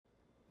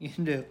You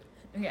can do.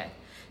 Okay.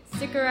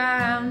 Stick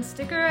around for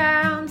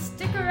them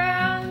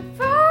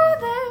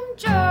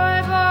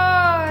joy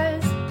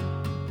boys.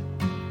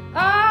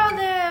 All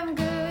them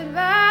good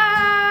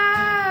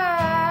vibes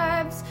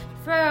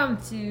from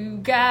two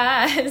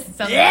guys.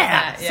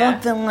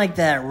 Something like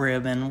that,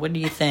 Ruben. What do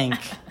you think?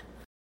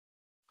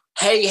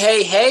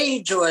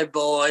 Hey, Joy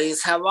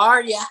Boys. How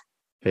are ya?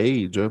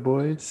 Hey, Joy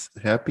Boys.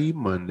 Happy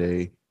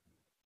Monday.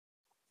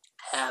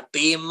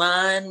 Happy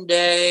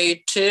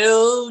Monday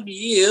to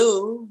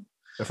you.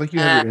 I feel like you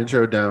have your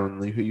intro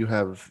down. You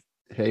have,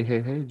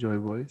 hey, Joy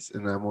Boys.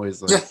 And I'm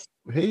always like,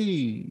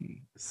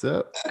 hey, what's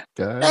up,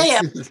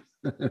 guys?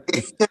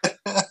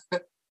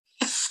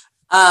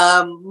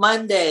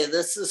 Monday.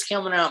 This is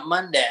coming out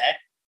Monday.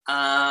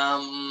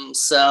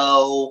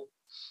 So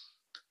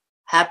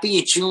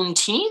happy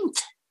Juneteenth.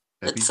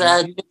 It's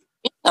Juneteenth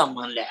on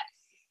Monday.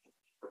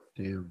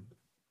 Damn.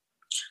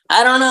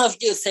 I don't know if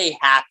you say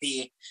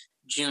happy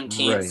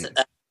Juneteenth,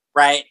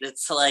 right?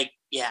 It's like,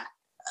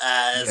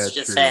 it's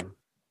just saying,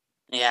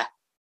 yeah.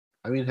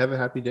 I mean, have a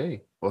happy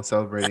day while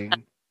celebrating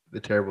the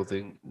terrible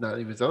thing. Not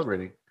even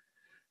celebrating,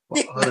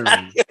 while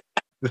honoring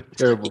the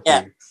terrible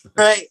things.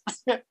 Right.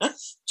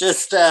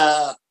 Just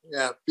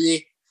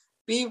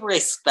be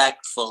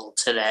respectful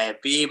today.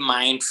 Be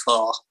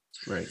mindful.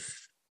 Right.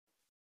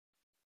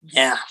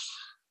 Yeah.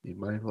 Be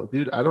mindful,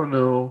 dude. I don't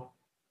know.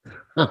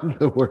 I'm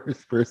the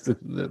worst person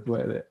on the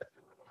planet.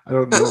 I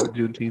don't know what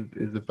Juneteenth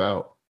is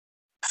about.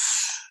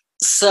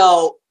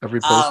 So I've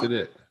reposted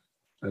it.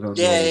 I don't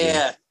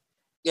know.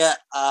 Yeah.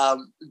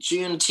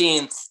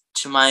 Juneteenth,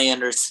 to my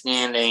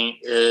understanding,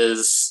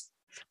 is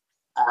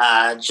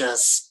I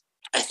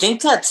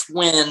think that's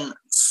when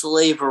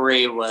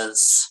slavery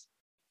was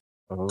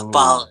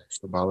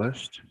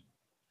abolished.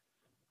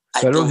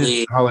 I Federal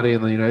believe. holiday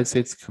in the United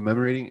States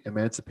commemorating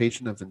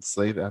emancipation of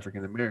enslaved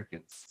African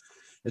Americans.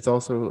 It's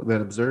also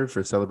been observed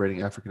for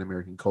celebrating African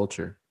American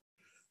culture.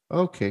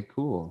 Okay,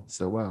 cool.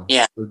 So, wow.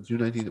 Yeah. So June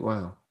 19th,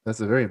 wow. That's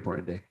a very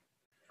important day.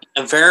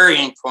 A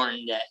very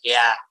important day,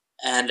 yeah.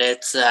 And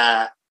it's,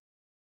 I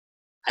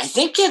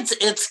think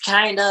it's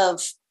kind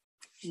of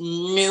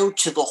new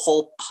to the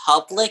whole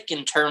public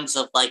in terms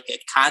of like a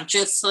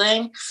conscious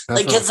thing.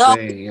 That's like it's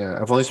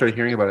I've only started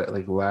hearing about it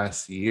like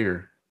last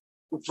year.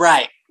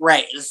 Right.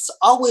 It's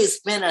always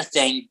been a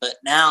thing, but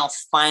now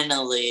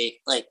finally,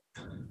 like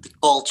the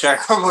culture,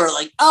 we're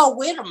like, oh,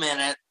 wait a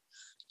minute.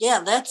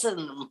 Yeah, that's an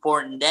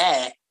important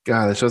day.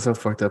 God, that shows how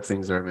fucked up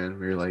things are, man.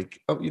 We're like,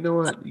 oh, you know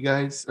what, you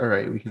guys? All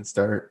right, we can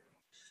start.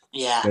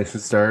 Yeah. You guys can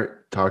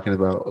start talking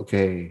about,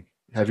 okay,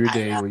 have your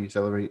day where you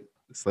celebrate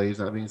slaves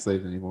not being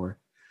slaves anymore.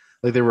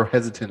 Like they were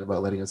hesitant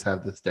about letting us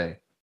have this day.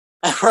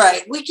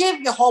 Right. We gave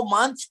you a whole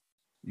month.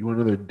 You want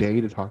another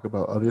day to talk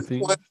about other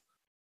things?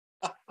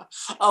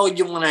 Oh,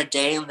 you want a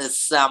day in the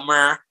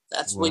summer?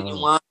 That's what you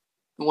want?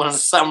 You want a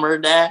summer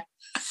day?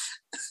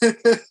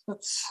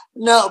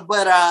 No,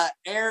 but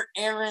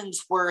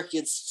Erin's work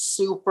is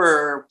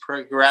super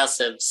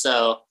progressive,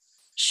 so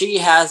she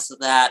has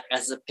that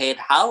as a paid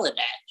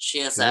holiday. She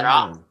has that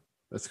off.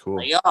 That's cool.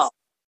 Like, oh,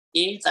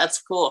 that's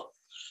cool.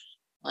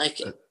 Like,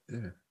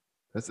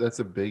 that's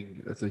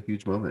a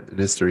huge moment in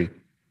history.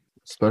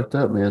 It's fucked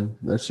up, man.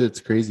 That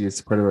shit's crazy.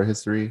 It's part of our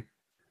history.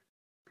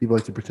 People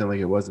like to pretend like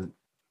it wasn't.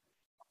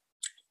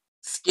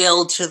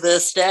 Still to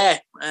this day,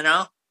 you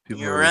know.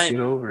 People You're right. Get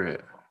over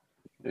it.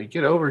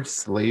 Get over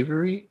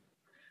slavery,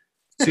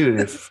 dude.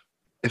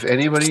 if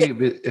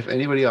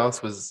anybody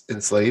else was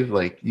enslaved,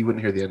 like you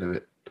wouldn't hear the end of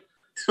it.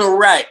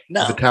 Right.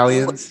 No. If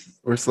Italians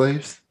were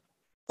slaves,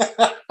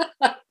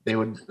 they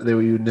would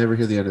never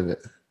hear the end of it.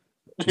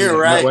 You're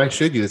right. Why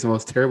should you? It's the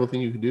most terrible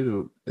thing you can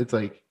do. It's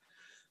like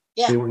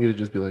they want you to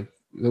just be like,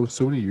 that was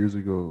so many years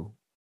ago.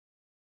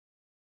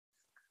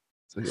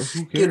 It's like, oh,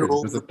 who cares? It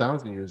was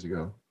 1,000 years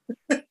ago.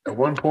 At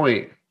one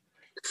point,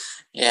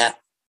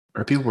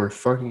 our people were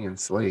fucking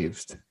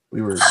enslaved.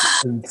 We were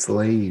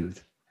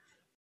enslaved.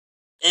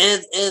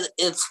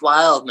 It's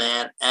wild,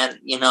 man. And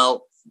you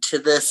know, to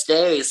this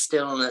day,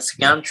 still in this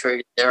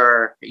country, there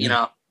are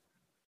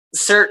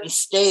certain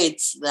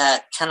states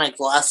that kind of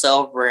gloss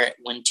over it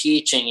when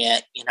teaching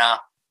it. You know,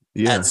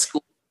 at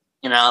school.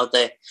 You know,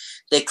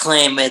 they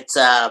claim it's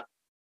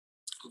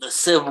the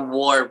Civil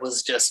War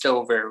was just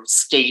over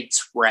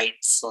states'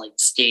 rights, like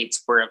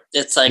states were.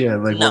 It's like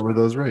what were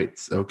those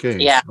rights? Okay,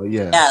 yeah.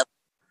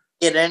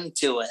 Get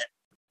into it.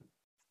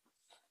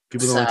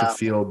 People don't like to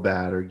feel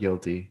bad or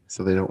guilty,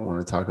 so they don't want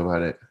to talk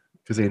about it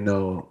because they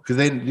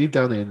deep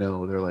down they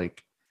know. They're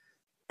like,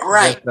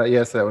 right?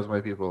 Yes, that was my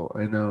people.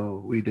 I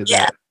know we did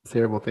that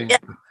terrible thing. Yeah.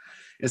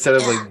 Instead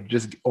of like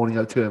just owning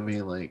up to it and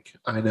being like,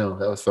 I know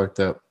that was fucked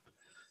up.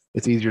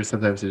 It's easier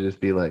sometimes to just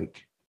be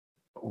like,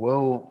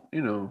 well,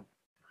 you know,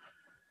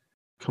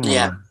 come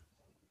on.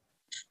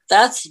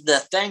 That's the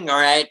thing,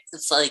 right?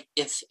 It's like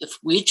if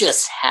we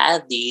just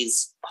had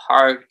these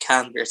hard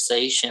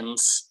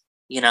conversations,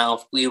 you know,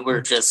 if we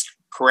were just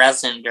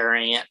present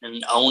during it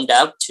and owned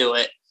up to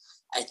it,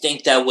 I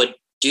think that would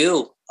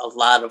do a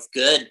lot of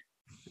good.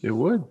 It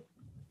would.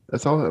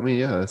 That's all. I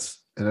mean, and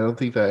I don't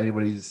think that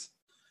anybody's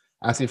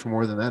asking for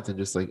more than that than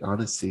just like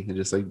honesty and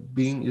just like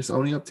just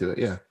owning up to it.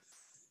 Yeah.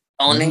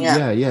 Owning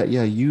up.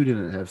 Yeah. You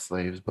didn't have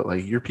slaves, but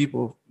like your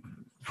people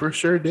for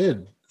sure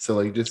did. So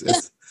like just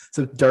it's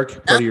a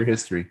dark part of your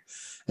history.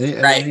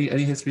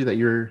 Any history that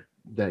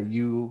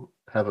you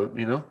have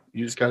you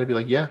just gotta be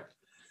like, yeah,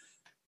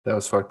 that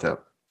was fucked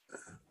up.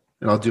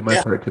 And I'll do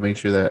my part to make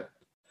sure that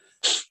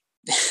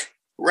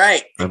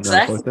I'm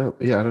not fucked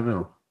up. Yeah, I don't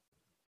know.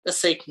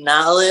 Just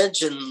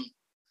acknowledge and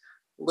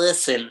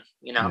listen,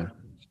 Yeah.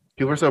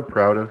 People are so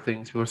proud of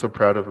things. People are so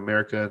proud of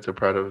America and so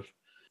proud of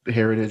the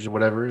heritage and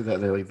whatever that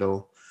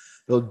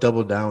they'll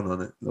double down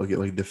on it. They'll get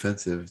like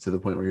defensive to the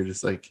point where you're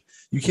just like,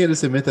 you can't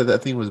just admit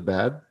that thing was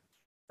bad.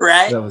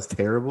 Right. That was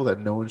terrible. That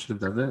no one should have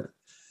done that.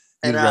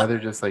 You'd rather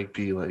just like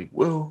be like,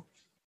 well,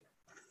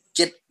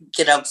 get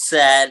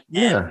upset.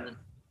 Yeah. And,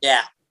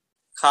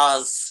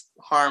 cause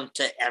harm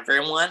to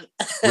everyone.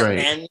 Right.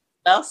 And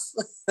stuff.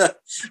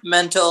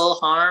 Mental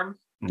harm.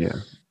 Yeah.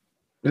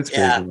 It's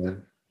crazy,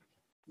 man.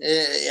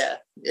 Yeah,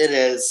 it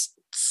is.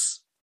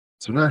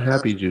 So I'm not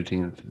happy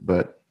Juneteenth,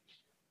 but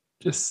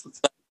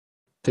just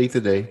take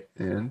the day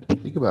and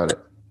think about it.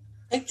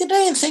 Take the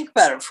day and think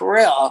about it for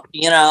real.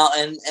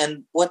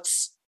 And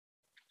what's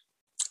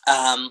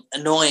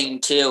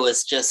annoying too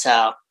is just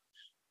how,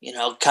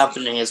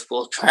 companies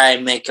will try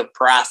and make a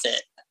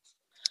profit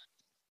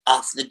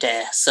off the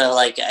day. So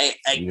like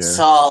I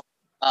saw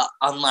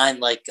online,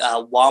 like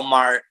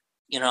Walmart,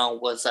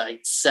 was like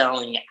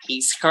selling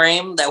ice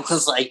cream that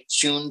was like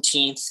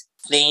Juneteenth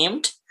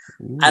themed.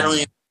 Ooh. I don't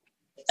even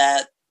know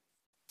that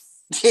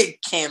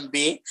it can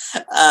be.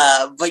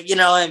 But you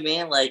know what I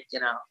mean? Like,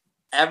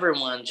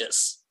 everyone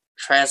just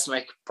tries to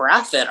make a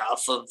profit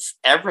off of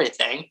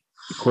everything.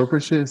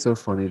 Corporate shit is so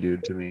funny,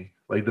 dude, to me.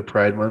 Like the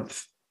Pride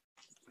Month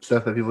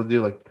stuff that people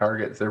do, like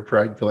Target's their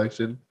Pride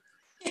collection.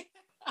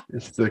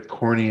 It's the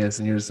corniest,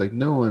 and you're just like,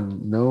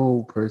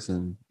 no queer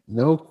person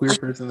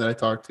that I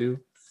talk to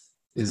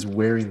is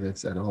wearing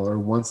this at all or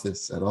wants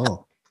this at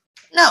all.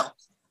 No,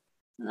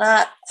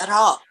 not at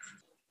all.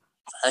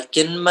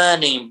 Fucking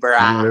money, bro.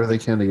 Whatever they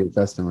can to get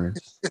customers.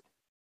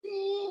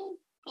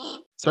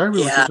 Sorry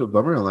we were such a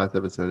bummer on last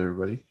episode,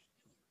 everybody.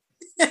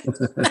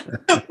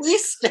 We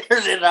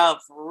started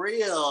off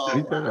real.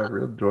 We started off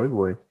real joy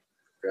boy.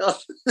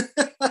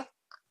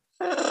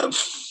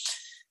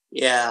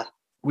 Yeah.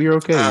 We're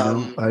okay,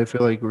 I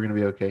feel like we're gonna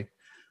be okay.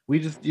 We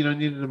just,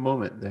 needed a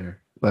moment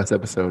there last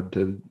episode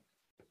to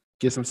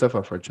get some stuff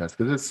off our chest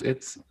because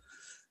it's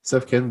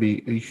stuff can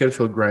be, you can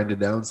feel grinded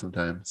down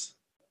sometimes.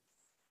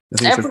 I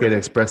think it's okay to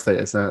express that.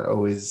 It's not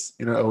always,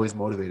 you're not always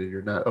motivated.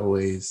 You're not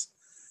always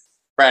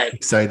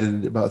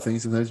excited about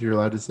things. Sometimes you're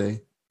allowed to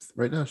say,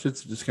 right now,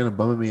 shit's just kind of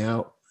bumming me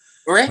out.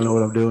 Right. I don't know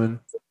what I'm doing.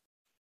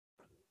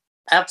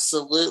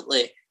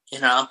 Absolutely.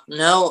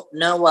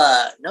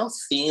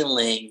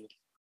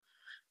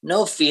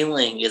 No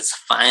feeling is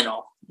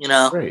final.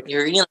 Right.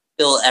 You're gonna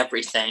feel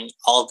everything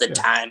all the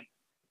time.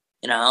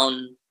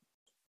 And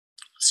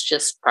it's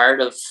just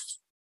part of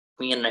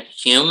being a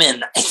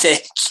human, I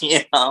think.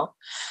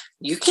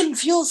 You can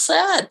feel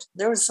sad.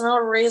 There's no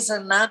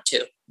reason not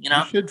to. You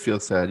should feel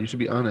sad. You should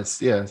be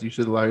honest. Yeah, you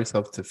should allow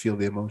yourself to feel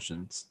the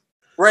emotions.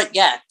 Right,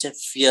 yeah, to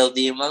feel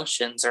the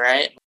emotions,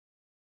 right?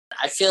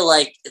 I feel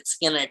like it's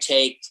going to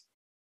take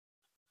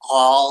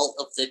all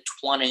of the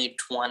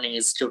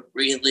 2020s to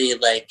really,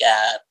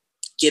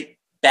 get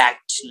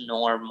back to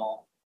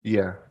normal.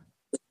 Yeah.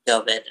 With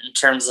COVID, in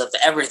terms of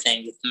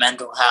everything, with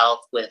mental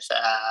health, with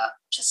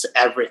just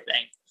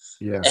everything.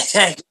 Yeah.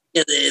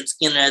 It's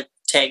going to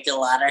take a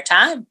lot of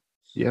time.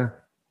 Yeah.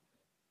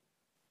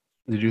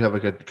 Did you have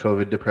like a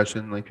COVID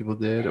depression like people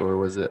did, or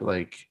was it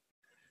like?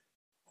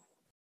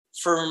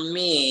 For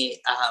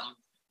me,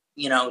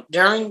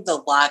 during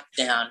the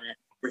lockdown and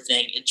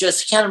everything, it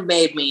just kind of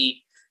made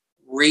me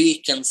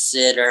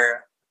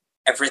reconsider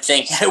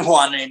everything I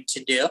wanted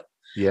to do.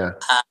 Yeah.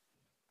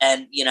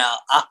 And,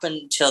 up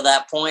until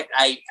that point,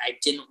 I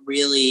didn't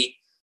really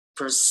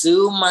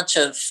pursue much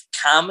of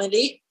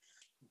comedy,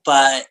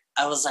 but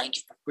I was like,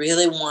 I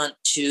really want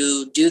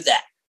to do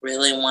that.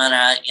 Really want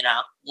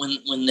to,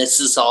 when this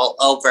is all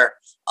over,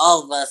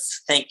 all of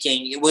us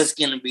thinking it was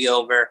going to be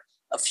over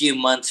a few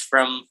months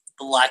from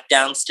the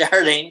lockdown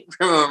starting.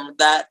 Remember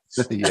that?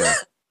 Yeah.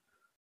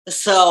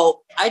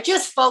 So I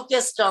just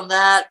focused on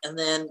that. And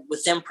then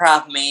with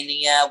Improv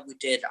Mania, we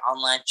did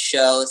online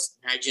shows,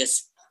 and I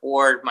just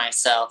poured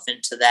myself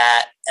into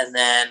that. And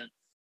then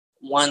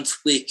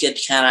once we could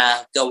kind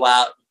of go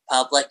out in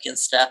public and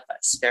stuff, I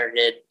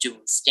started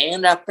doing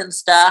stand-up and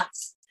stuff.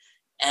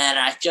 And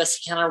I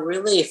just kind of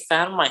really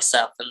found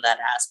myself in that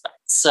aspect.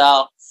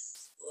 So,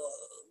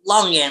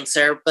 long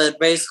answer, but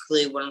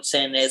basically what I'm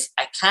saying is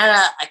I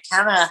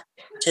kind of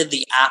did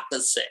the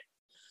opposite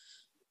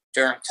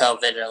during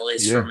COVID, at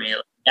least for me.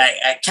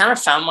 I kind of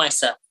found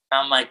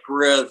my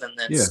groove, and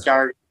then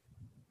started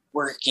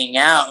working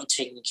out and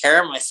taking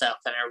care of myself.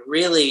 And I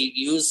really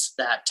used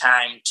that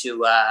time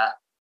to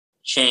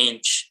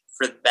change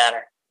for the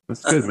better.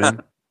 That's good,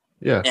 man.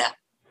 Yeah. Yeah.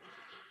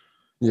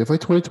 Yeah, if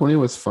like 2020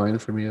 was fine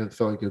for me, it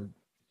felt like a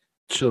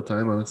chill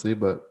time, honestly.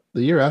 But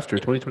The year after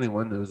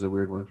 2021, it was a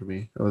weird one for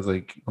me. I was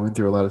like going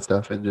through a lot of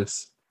stuff and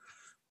just,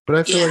 but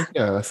I feel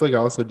like I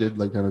also did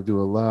like kind of do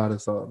a lot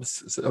of stuff.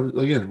 So,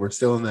 again, we're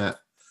still in that.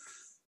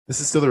 This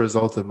is still the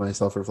result of my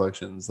self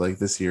reflections, like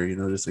this year,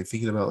 just like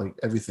thinking about like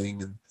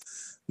everything and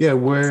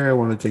where I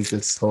want to take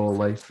this whole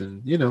life.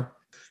 And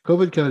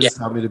COVID kind of just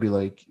taught me to be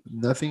like,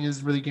 nothing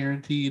is really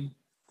guaranteed.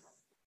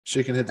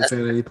 Shit can hit the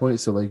fan at any point.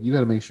 So like, you got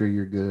to make sure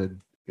you're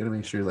good. You got to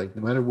make sure like,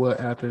 no matter what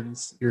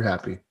happens, you're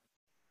happy.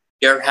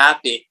 You're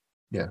happy.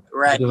 Yeah.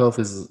 Right. Mental health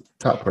is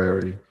top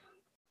priority.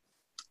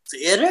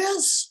 It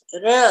is.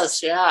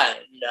 Yeah.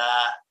 And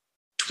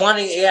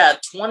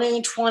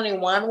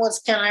 2021 was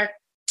kind of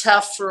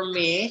tough for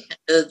me.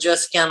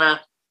 Just kind of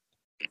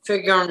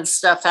figuring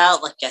stuff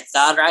out. Like I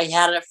thought I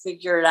had it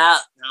figured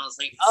out. And I was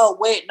like, oh,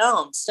 wait,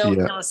 no, I'm still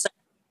kind of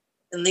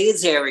in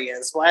these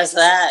areas. Why is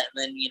that?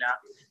 And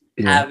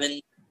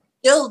then,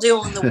 still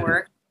doing the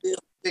work to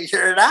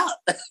figure it out.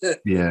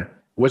 Yeah.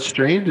 What's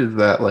strange is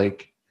that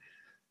like,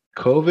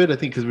 COVID, I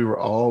think because we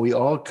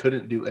all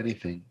couldn't do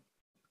anything.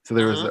 So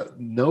there was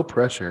no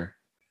pressure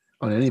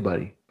on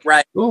anybody.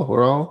 Right. Oh,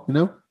 we're all,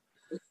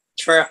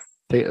 True.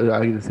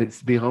 I get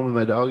to be home with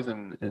my dogs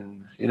and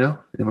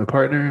my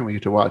partner, and we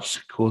get to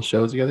watch cool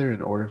shows together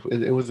and order.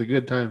 It was a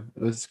good time.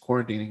 It was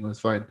quarantining. It was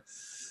fine.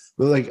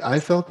 But like, I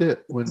felt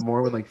it when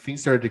like things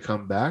started to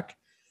come back,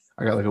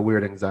 I got like a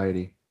weird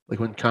anxiety. Like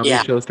when comedy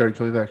shows started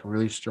coming back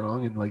really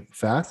strong and like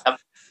fast,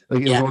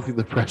 like it was almost like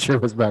the pressure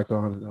was back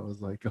on, and I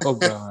was like, oh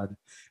God.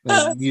 And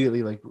I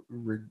immediately like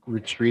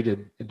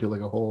retreated into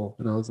like a hole,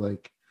 and I was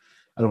like,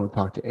 I don't want to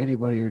talk to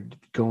anybody or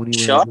go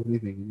anywhere or do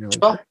anything. And you're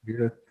like,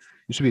 you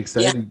should be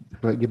excited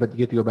to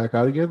get to go back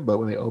out again. But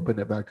when they opened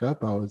it back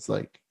up, I was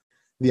like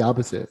the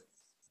opposite.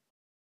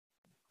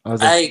 I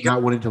was like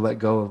not wanting to let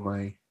go of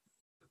my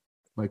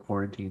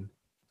quarantine.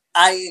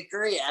 I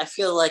agree. I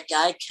feel like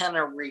I kind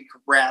of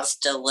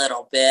regressed a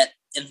little bit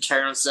in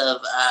terms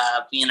of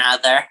being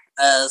out there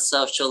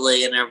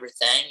socially and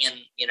everything, and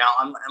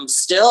I'm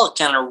still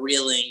kind of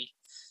reeling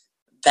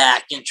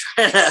back and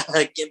trying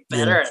to get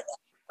better at that.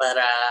 But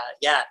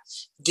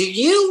do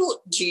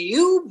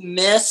you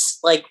miss,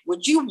 like,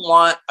 would you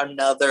want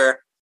another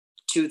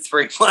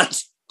 2-3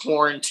 months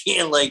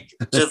quarantine, like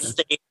just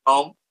stay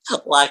home,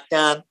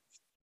 lockdown?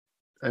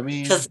 I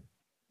mean, because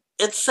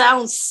it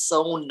sounds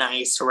so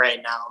nice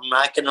right now. I'm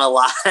not gonna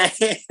lie.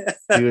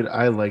 Dude,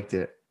 I liked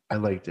it.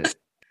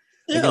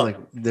 Again, like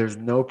there's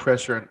no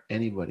pressure on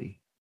anybody.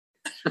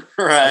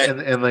 Right.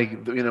 And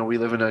like, we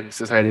live in a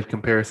society of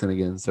comparison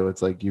again. So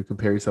it's like you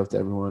compare yourself to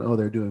everyone. Oh,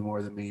 they're doing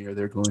more than me, or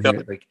they're going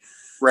here. Like,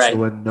 right. So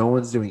when no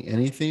one's doing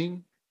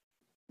anything,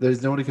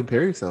 there's no one to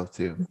compare yourself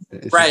to.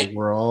 It's right. Like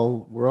we're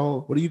all,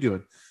 what are you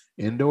doing?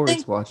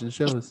 Indoors watching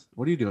shows.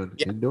 What are you doing?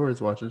 Indoors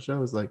watching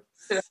shows. Like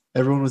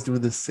everyone was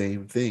doing the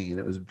same thing, and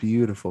it was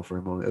beautiful for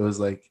a moment. It was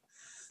like,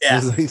 it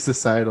was like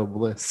societal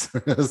bliss.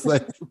 It was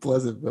like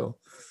Pleasantville.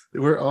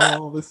 We're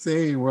all the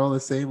same. We're all on the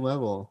same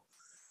level.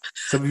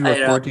 Some of you are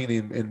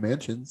quarantining in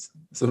mansions.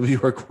 Some of you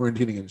are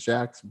quarantining in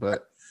shacks. But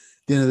at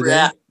the end of the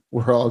day,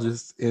 we're all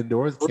just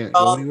indoors. Can't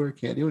go anywhere.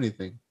 Can't do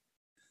anything.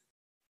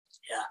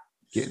 Yeah.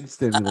 Getting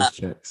stimulus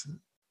checks.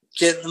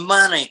 Getting the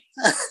money.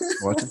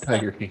 Watching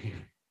Tiger King.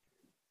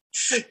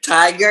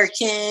 Tiger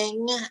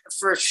King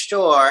for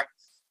sure.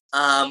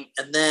 And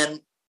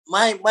then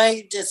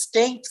my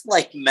distinct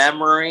like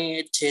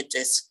memory to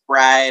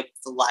describe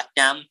the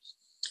lockdown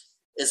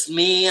is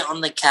me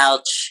on the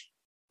couch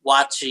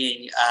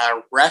watching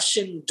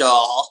Russian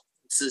Doll.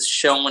 This is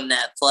show on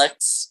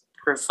Netflix.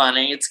 Pretty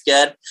funny. It's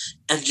good.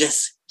 And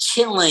just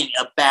killing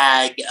a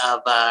bag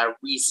of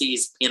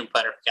Reese's peanut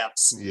butter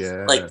cups.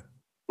 Yeah. Like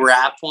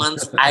wrap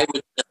ones. I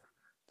would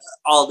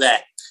all day.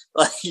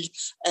 Like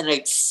an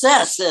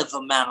excessive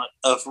amount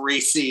of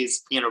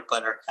Reese's peanut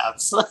butter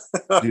cups.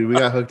 Dude, we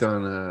got hooked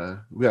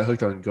on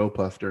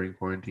GoPuff during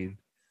quarantine.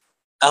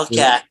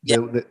 Okay.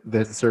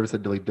 The service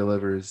that like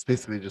delivers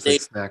basically just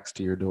like snacks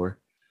to your door.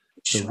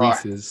 So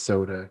Reese's,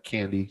 soda,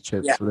 candy,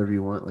 chips, whatever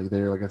you want. Like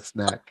they're like a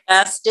snack.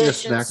 Gas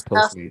station snack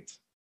Postmates.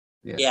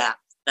 Yeah,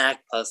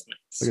 snack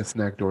Postmates. Like a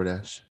snack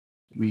DoorDash.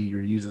 We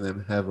were using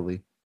them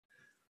heavily.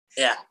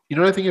 Yeah. You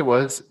know what I think it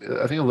was?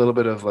 I think a little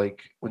bit of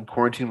like when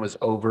quarantine was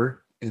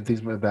over and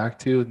things went back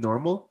to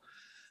normal,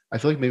 I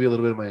feel like maybe a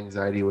little bit of my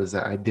anxiety was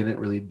that I didn't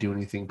really do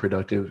anything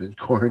productive in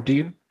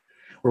quarantine.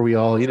 Where we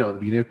all, at the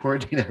beginning of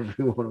quarantine,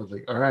 everyone was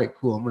like, all right,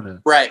 cool,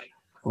 I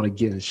want to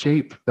get in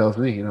shape. That was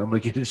me, I'm going to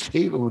get in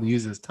shape. I'm going to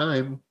use this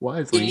time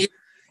wisely.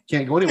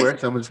 Can't go anywhere,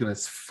 so I'm just going to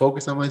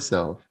focus on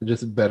myself and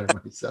just better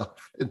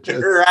myself.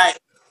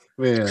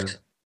 Man,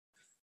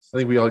 I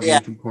think we all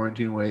gained some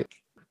quarantine weight.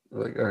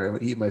 We're like, all right, I'm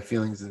going to eat my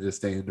feelings and just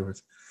stay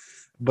indoors.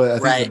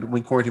 But I think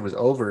when quarantine was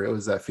over, it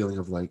was that feeling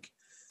of like,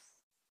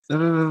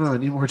 no, I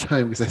need more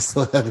time because I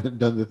still haven't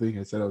done the thing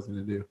I said I was going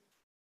to do.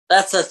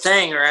 That's the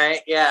thing,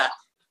 right? Yeah.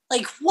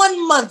 Like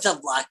 1 month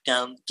of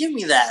lockdown. Give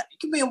me that.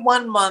 Give me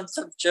 1 month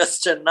of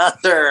just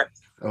another.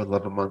 I would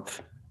love a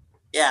month.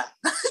 Yeah.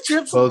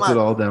 Close it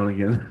all down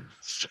again.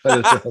 Shut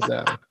it all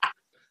down.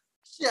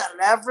 Shut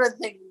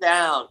everything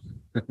down.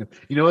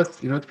 You know what's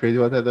crazy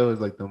about that though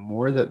is like the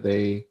more that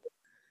they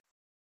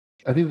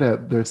I think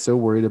that they're so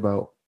worried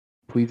about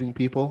pleasing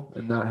people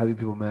and not having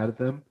people mad at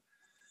them.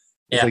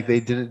 It's Yeah. like they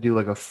didn't do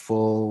like a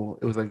full.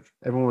 It was like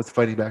everyone was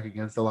fighting back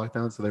against the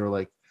lockdown, so they were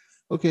like,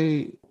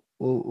 "Okay,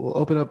 we'll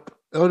open up."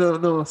 Oh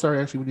no, sorry,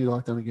 actually we need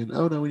lockdown again.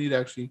 Oh no, we need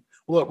actually.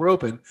 Well, we're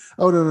open.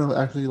 Oh no,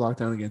 actually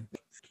lockdown again.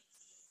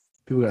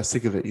 People got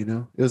sick of it.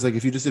 It was like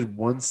if you just did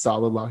one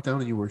solid lockdown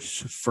and you were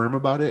firm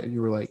about it, and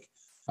you were like,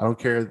 "I don't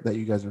care that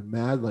you guys are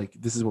mad. Like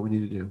this is what we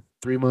need to do.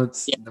 3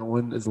 months, Yeah. no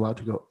one is allowed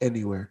to go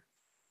anywhere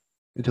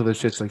until this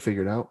shit's like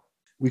figured out."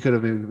 We could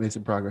have maybe made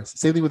some progress.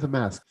 Same thing with the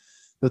mask.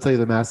 They'll tell you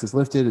the mask is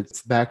lifted.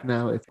 It's back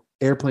now. If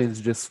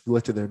airplanes just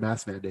lifted their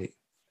mask mandate,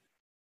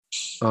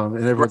 and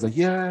everyone's like,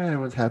 "Yeah,"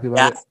 everyone's happy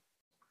about it.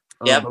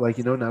 Yep. But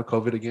now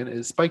COVID again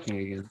is spiking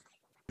again.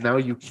 Now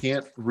you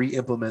can't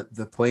re-implement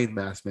the plane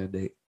mask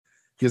mandate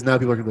because now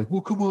people are gonna be like,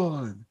 "Well, come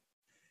on,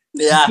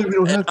 Yeah. we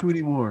don't have to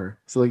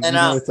anymore." So I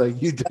know. it's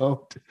like you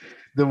don't.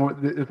 The more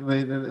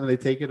when they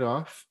take it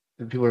off,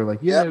 and people are like,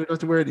 "Yeah, we don't have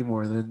to wear it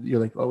anymore," and then you're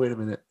like, "Oh, wait a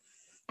minute."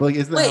 But like,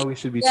 isn't that how we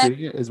should be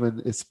treating it? Is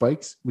when it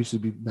spikes, we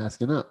should be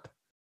masking up.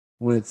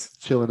 When it's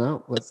chilling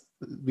out, let's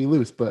be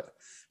loose. But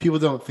people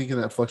don't think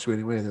in that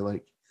fluctuating way. They're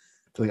like,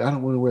 I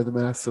don't want to wear the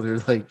mask. So they're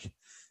like,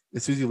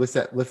 as soon as you lift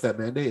that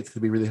mandate, it's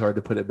gonna be really hard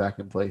to put it back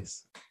in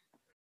place.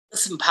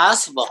 It's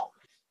impossible.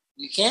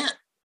 You can't.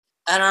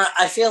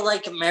 I feel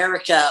like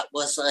America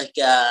was like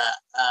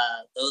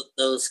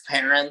those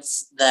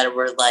parents that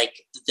were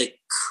like the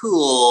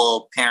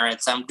cool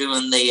parents. I'm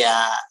doing the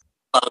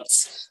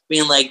bugs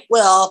being like,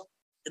 well,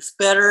 it's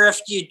better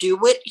if you do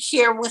it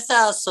here with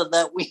us so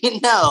that we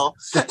know,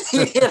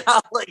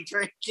 like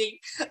drinking.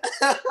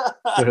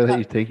 Better that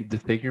you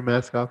take your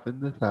mask off in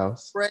this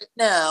house right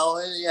now.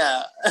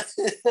 Yeah.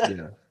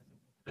 Yeah.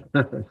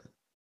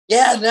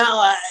 Yeah. No,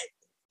 I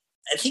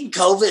think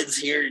COVID's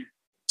here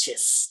to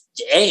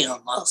stay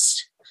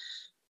almost.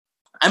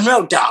 I'm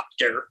no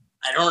doctor.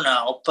 I don't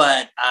know,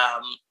 but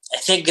I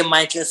think it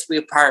might just be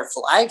a part of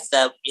life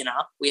that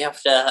we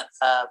have to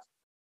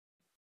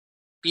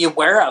be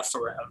aware of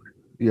forever.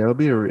 Yeah, it'll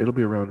be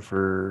around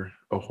for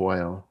a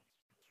while.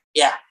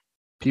 Yeah.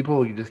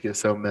 People just get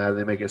so mad,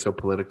 they make it so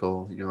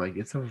political. You're like,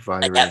 it's a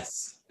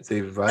virus. It's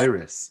a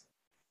virus.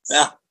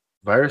 Yeah.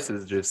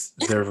 Viruses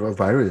they're a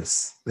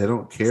virus. They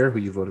don't care who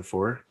you voted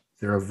for.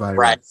 They're a virus.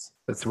 Right.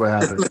 That's what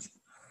happens.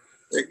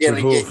 They're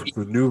gonna get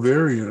the new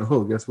variant.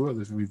 Oh, guess what?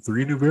 There's gonna be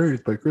 3 new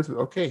variants by Christmas.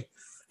 Okay,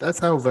 that's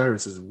how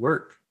viruses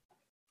work.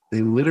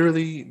 They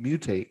literally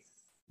mutate.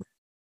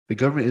 The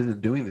government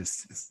isn't doing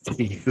this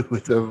to you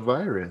with a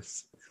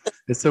virus.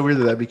 It's so weird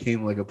that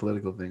became like a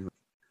political thing.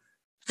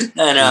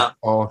 I know. It's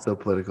all so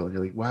political. And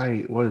you're like, why?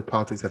 What does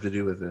politics have to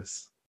do with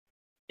this?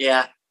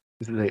 Yeah.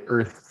 This is a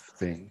Earth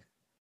thing.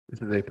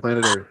 This is a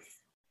planet Earth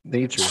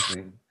nature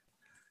thing.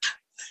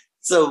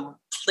 So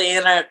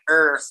planet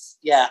Earth,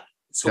 yeah.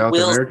 So South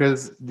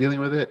America's dealing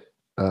with it.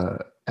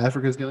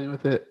 Africa's dealing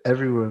with it.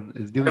 Everyone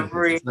is dealing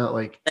with it. It's not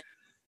like it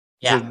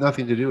has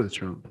nothing to do with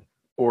Trump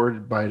or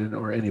Biden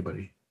or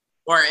anybody.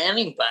 Or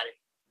anybody.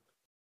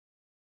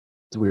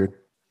 It's weird.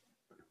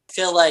 I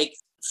feel like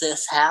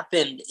this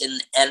happened in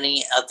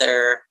any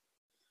other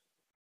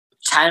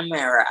time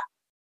era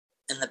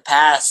in the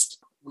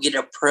past, we'd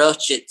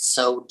approach it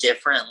so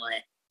differently.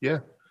 Yeah.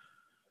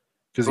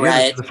 Because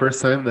this is the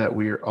first time that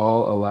we are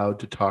all allowed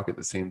to talk at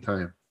the same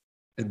time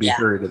and be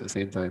heard at the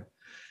same time.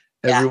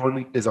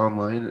 Everyone is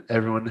online.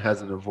 Everyone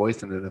has a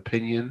voice and an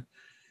opinion.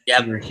 Yep.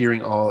 And you're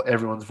hearing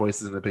everyone's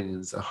voices and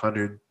opinions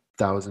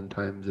 100,000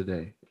 times a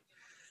day.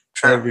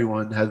 True.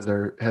 Everyone has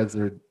their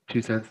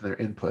 2 cents and their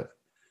input.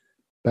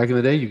 Back in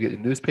the day, you get a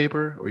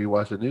newspaper or you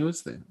watch the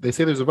news. They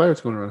say there's a virus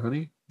going around,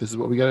 honey. This is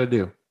what we got to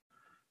do.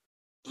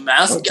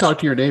 Don't talk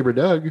to your neighbor,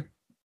 Doug.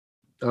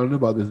 I don't know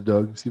about this,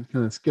 Doug. Seems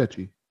kind of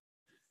sketchy.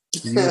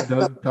 You and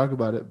Doug talk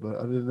about it, but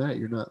other than that,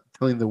 you're not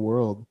telling the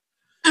world.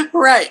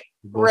 Right.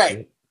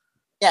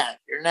 Yeah,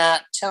 you're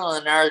not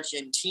telling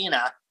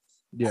Argentina.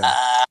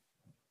 Yeah.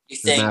 You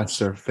think the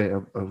master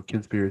of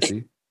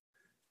conspiracy.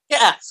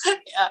 Yeah.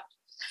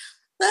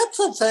 That's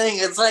the thing.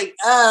 It's like,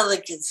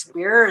 the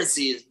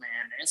conspiracies, man.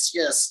 It's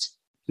just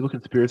people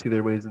conspiracy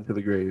their ways into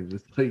the grave.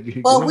 It's like,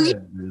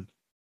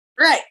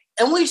 right.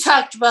 And we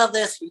talked about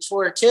this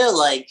before too.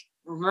 Like,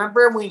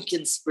 remember when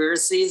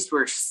conspiracies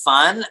were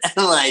fun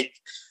and like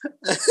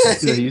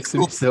they used to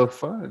be so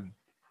fun.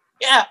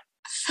 Yeah.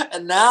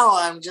 And now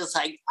I'm just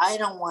like, I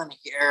don't want to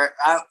hear.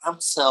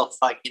 I'm so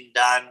fucking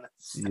done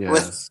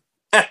with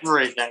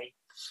everything,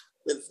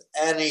 with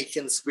any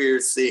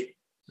conspiracy.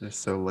 They're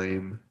so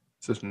lame.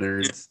 Such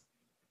nerds.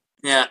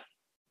 Yeah.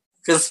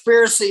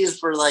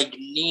 Conspiracies were like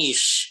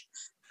niche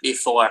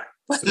before.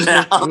 But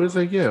now it was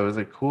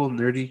like cool,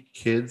 nerdy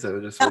kids that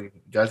just like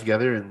got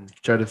together and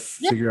tried to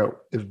figure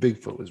out if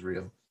Bigfoot was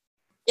real.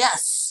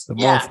 Yes. The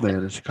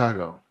Mothman in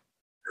Chicago.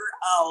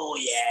 Oh,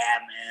 yeah,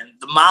 man.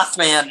 The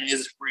Mothman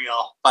is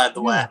real, by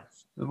the way.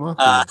 The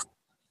Mothman.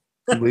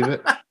 You believe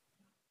it?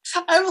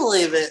 I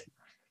believe it.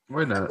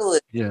 Why not?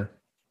 Yeah.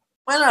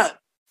 Why not?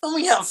 Let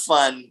me have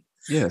fun.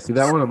 Yeah, see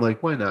that one, I'm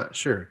like, why not?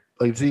 Sure.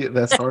 Like, see,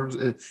 that's harms.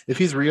 If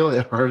he's real,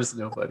 it harms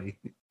nobody.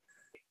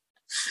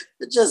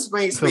 It just I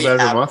makes feel me bad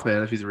for happy.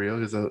 Mothman if he's real,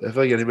 because I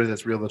feel like anybody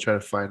that's real, they'll try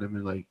to find him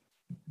and like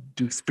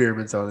do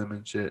experiments on him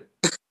and shit.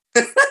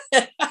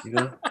 You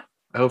know,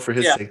 I hope for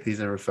his Yeah. sake he's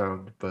never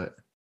found. But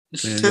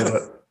man, you know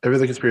what? Every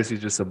other conspiracy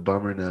is just a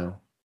bummer now.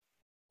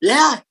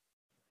 Yeah,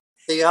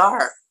 they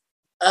are.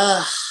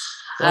 A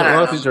I lot of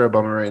don't things know. are a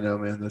bummer right now,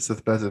 man. That's the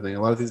best thing.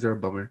 A lot of things are a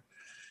bummer.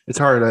 It's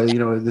hard. You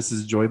know, this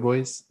is Joy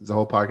Boys. There's a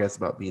whole podcast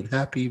about being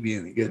happy,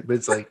 being good. But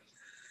it's like,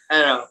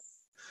 I know.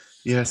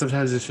 yeah,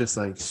 sometimes it's just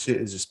like shit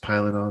is just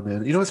piling on,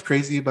 man. You know what's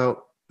crazy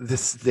about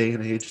this day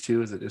and age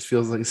too is it just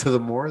feels like, so the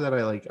more that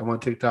I'm on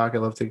TikTok, I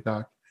love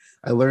TikTok.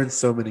 I learned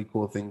so many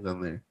cool things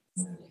on there.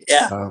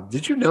 Yeah.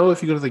 Did you know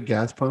if you go to the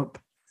gas pump,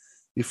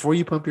 before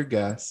you pump your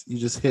gas, you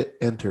just hit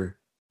enter,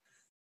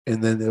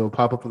 and then it will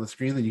pop up on the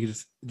screen that you can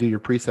just do your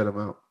preset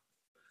amount.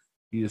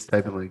 You just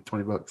type in like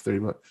 $20,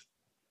 $30.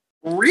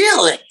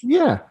 Really?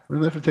 Yeah,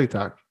 learn that from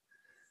TikTok.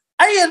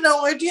 I had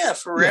no idea,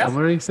 for real. Yeah, I'm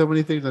learning so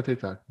many things on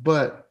TikTok,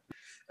 but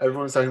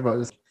everyone's talking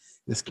about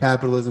this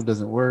capitalism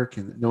doesn't work,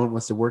 and no one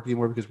wants to work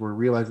anymore because we're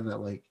realizing that,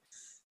 like,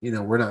 you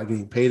know, we're not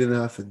getting paid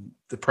enough, and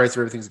the price of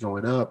everything's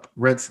going up,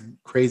 rent's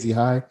crazy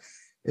high.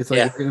 It's like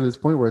it's getting to this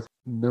point where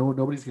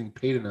nobody's getting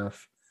paid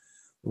enough.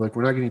 Like,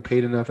 we're not getting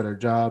paid enough at our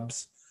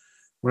jobs.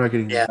 We're not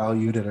getting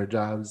valued at our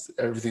jobs.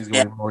 Everything's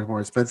going more and more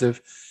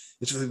expensive.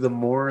 It's just like the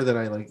more that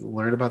I like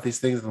learn about these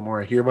things, the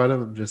more I hear about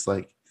them, I'm just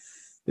like,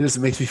 it just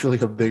makes me feel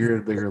like a bigger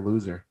and bigger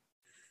loser.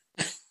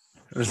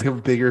 Or just like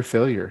a bigger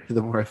failure.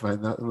 The more I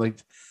find that, I'm like,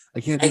 I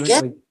can't do it.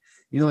 Like,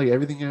 you know, like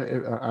everything.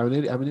 I'm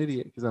an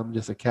idiot because I'm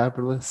just a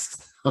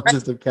capitalist. I'm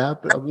just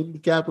I'm in the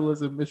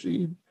capitalism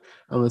machine.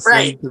 I'm a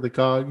slave to the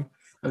cog.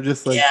 I'm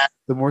just like,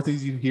 the more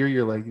things you hear,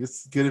 you're like,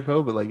 it's good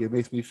info, but like it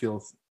makes me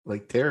feel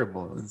like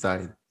terrible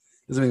inside. It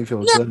doesn't make me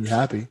feel good and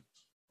happy.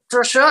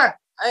 For sure.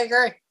 I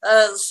agree.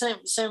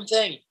 Same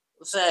thing.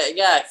 So,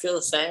 yeah, I feel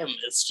the same.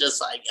 It's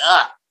just like,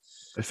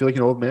 I feel like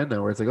an old man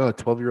now where it's like, oh, a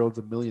 12-year-old's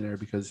a millionaire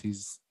because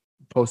he's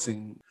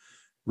posting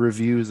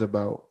reviews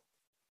about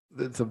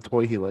some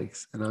toy he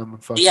likes, and I'm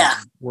fucking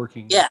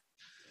working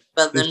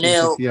but 50,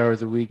 60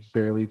 hours a week,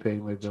 barely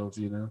paying my bills,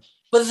 you know?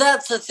 But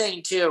that's the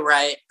thing too,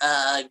 right?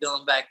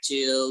 Going back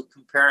to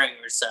comparing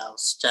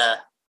yourselves to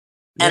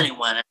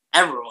anyone and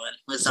everyone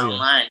who's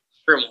online,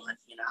 everyone,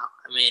 you know?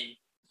 I mean,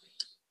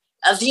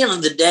 at the end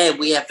of the day,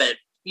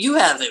 you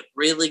have it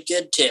really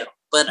good too,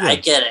 but I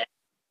get it.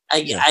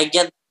 I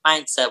get the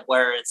mindset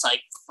where it's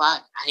like,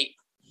 fuck,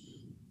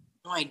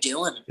 what am I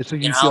doing? It's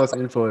like you see all this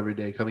info every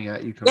day coming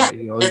at you,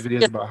 all these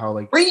videos about how,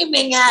 like,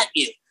 screaming at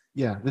you.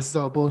 Yeah, this is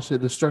all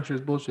bullshit. The structure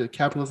is bullshit.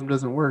 Capitalism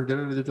doesn't work.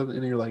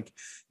 And you're like,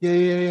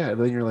 yeah.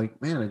 And then you're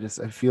like, man,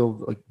 I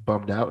feel like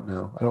bummed out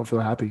now. I don't feel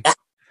happy. I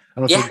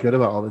don't feel good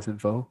about all this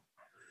info.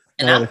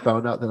 Now that I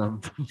found out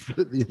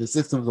that the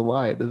system's a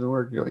lie. It doesn't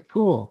work. You're like,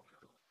 cool.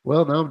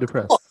 Well, now I'm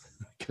depressed.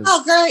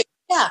 Oh, great.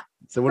 Yeah.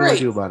 So what do I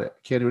do about it?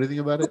 Can't do anything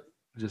about it?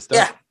 Just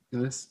stop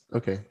in this?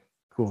 Okay,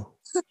 cool.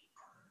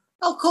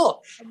 Oh,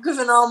 cool. I'm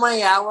giving all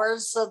my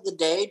hours of the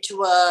day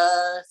to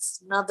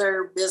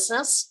another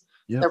business.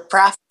 Yep. They're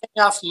profiting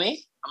off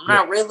me. I'm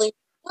not really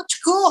much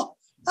cool.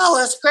 Oh,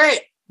 that's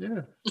great.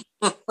 Yeah.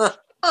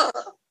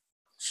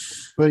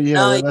 But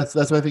yeah,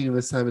 that's why I think in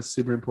this time it's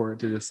super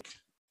important to just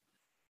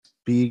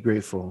be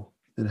grateful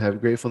and have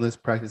gratefulness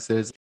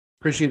practices.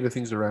 Appreciate the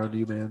things around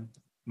you, man.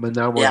 But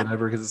now more than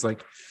ever, because it's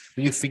like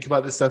when you think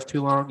about this stuff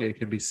too long, it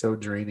can be so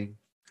draining.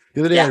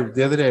 The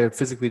other day, I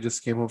physically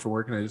just came home from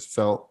work and I just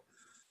felt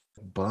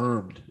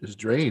bummed, just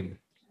drained,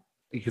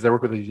 because I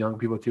work with these young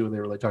people too, and they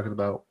were like talking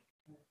about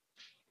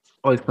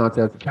all these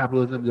concepts,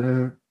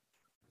 capitalism.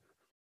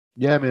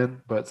 Yeah,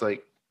 man, but it's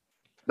like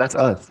that's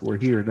us. We're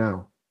here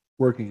now,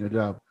 working a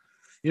job.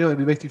 You know, it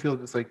makes you feel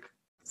just like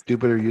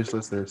stupid or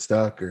useless or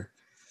stuck or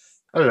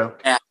I don't know.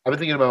 Yeah. I've been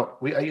thinking about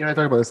I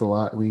talk about this a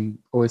lot. We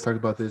always talk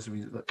about this.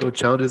 We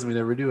challenges and we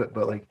never do it,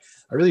 but like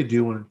I really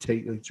do want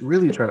to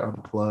really try to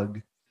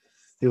unplug,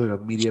 take like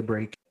a media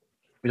break.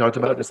 We talked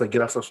about just like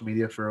get off social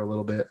media for a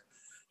little bit,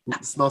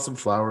 smell some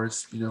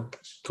flowers, you know,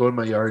 go in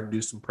my yard and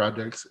do some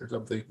projects or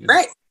something. You know?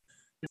 Right.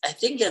 I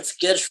think it's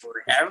good for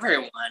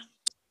everyone.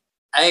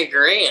 I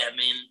agree. I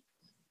mean,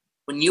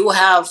 when you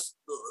have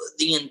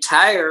the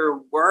entire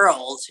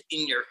world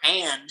in your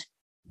hand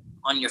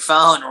on your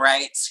phone,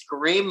 right,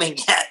 screaming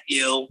at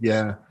you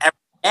every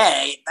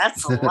day,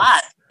 that's a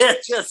lot.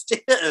 It just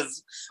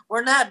is.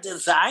 We're not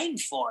designed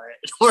for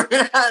it. We're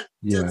not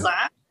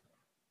designed.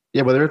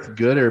 Yeah, whether it's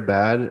good or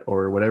bad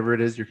or whatever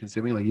it is you're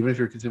consuming, like even if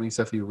you're consuming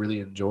stuff you really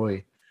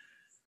enjoy,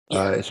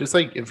 it's just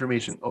like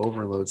information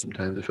overload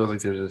sometimes. It feels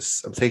like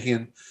I'm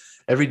taking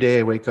every day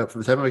I wake up,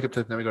 from the time I wake up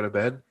to the time I go to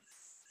bed,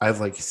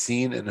 I've like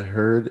seen and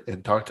heard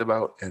and talked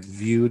about and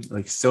viewed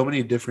like so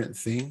many different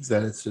things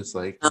that it's just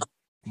like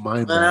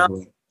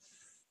mind-boggling.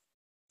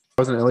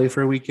 I was in LA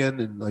for a weekend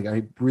and like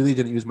I really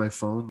didn't use my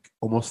phone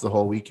almost the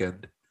whole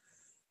weekend.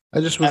 I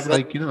just was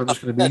like, I'm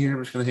just going to be here.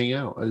 I'm just going to hang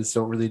out. I just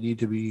don't really need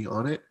to be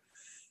on it.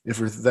 And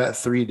for that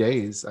 3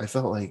 days, I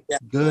felt like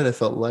good. I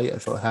felt light. I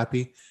felt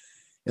happy.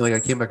 And like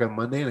I came back on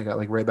Monday and I got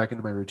like right back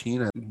into my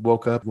routine. I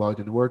woke up, logged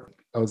into work.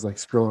 I was like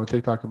scrolling on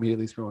TikTok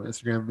immediately, scrolling on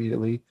Instagram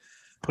immediately.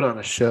 put on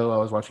a show. I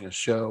was watching a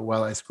show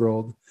while I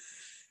scrolled,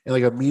 and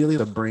like immediately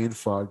the brain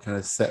fog kind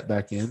of set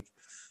back in.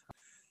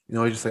 You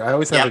know, just like I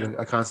always have like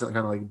a constant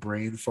kind of like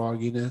brain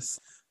fogginess.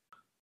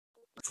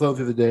 Flow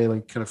through the day,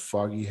 like kind of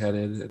foggy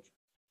headed.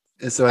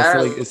 And so I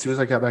feel like as soon as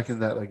I got back in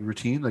that like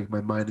routine, like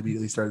my mind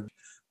immediately started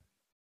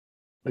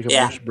like a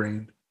mush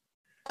brain.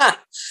 No,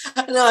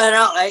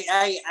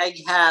 I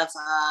have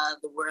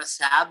the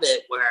worst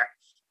habit where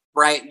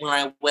right when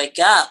I wake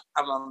up,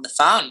 I'm on the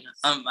phone.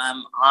 I'm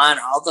on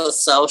all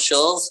those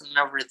socials and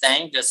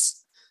everything,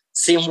 just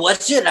seeing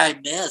what did I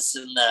miss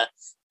in the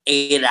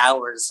 8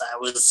 hours I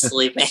was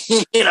sleeping.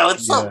 You know,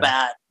 it's so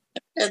bad.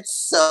 It's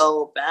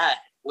so bad.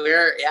 It's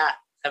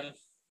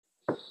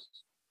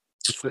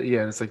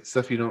like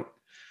stuff you don't,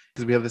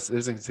 because we have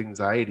there's this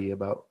anxiety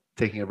about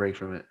taking a break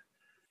from it.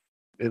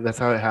 That's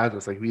how it has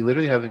us. Like we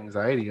literally have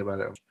anxiety about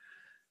it.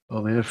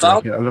 Oh man, I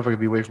don't know if I could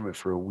be away from it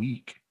for a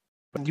week.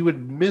 But you would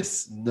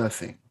miss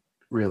nothing,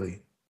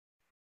 really.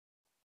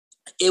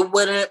 It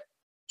wouldn't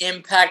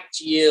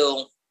impact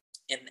you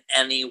in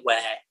any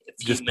way. If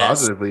just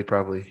positively,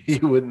 probably.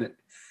 You wouldn't.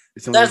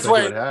 It's something that you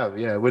would have.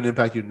 Yeah, it wouldn't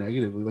impact you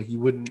negatively. Like you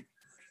wouldn't.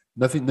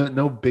 Nothing.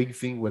 No big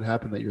thing would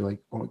happen that you're like,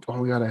 oh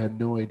my god, I had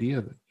no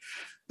idea.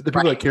 The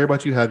people that care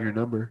about you have your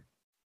number.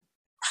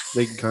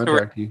 They can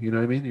contact you. You know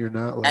what I mean? You're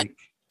not like.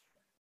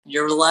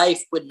 Your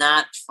life would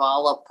not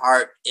fall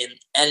apart in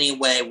any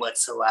way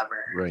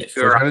whatsoever. Right. If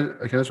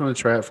you're, I just want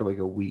to try it for like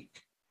a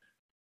week.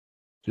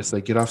 Just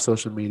like get off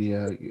social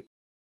media.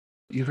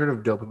 You've heard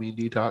of dopamine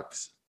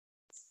detox?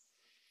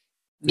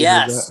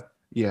 Yes.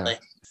 Yeah.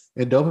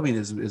 And dopamine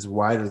is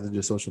wider than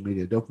just social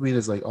media. Dopamine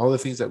is like all the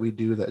things that we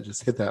do that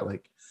just hit that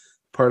like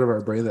part of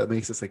our brain that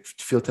makes us like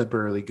feel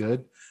temporarily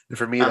good. And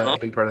for me, that a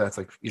big part of that's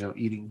like, you know,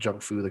 eating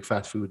junk food, like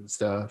fast food and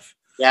stuff.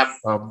 Yeah.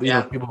 You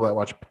know, people that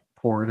watch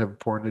porn have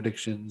porn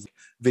addictions.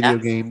 Video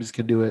games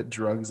can do it.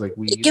 Drugs like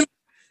weed,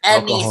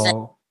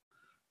 alcohol.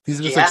 These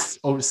are just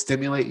like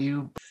stimulate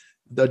you.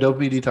 The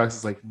dopamine detox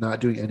is like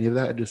not doing any of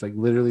that and just like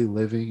literally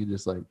living and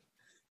just like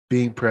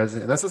being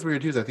present. And that's what's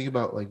weird too. Is I think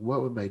about like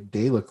what would my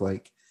day look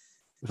like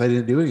if I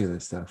didn't do any of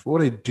this stuff?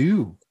 What would I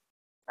do?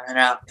 I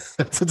know.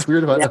 That's what's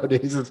weird about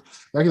nowadays.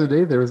 Back in the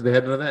day, they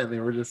had none of that and they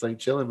were just like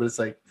chilling. But it's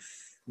like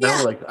now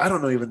we're like, I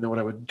don't even know what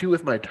I would do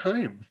with my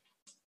time.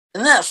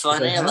 Isn't that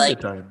funny? Like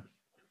time.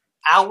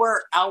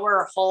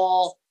 Our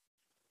whole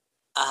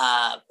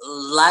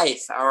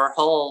life, our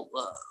whole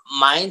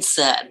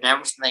mindset and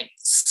everything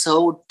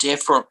so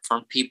different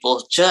from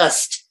people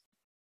just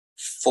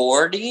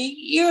 40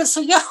 years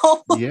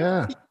ago.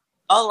 Yeah.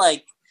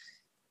 Like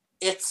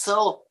it's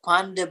so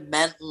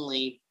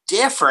fundamentally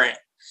different.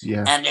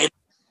 Yeah. And it's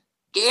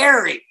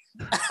scary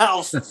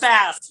how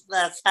fast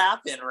that's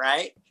happened,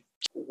 right?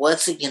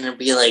 What's it gonna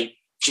be like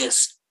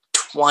just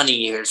 20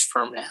 years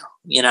from now,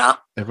 you know?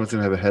 Everyone's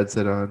gonna have a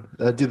headset on.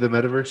 Dude, the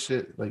metaverse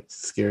shit like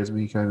scares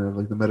me kind of,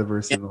 like the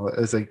metaverse and all that.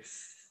 It's like,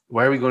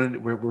 why are we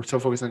going we're so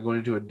focused on going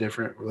into a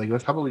different, like,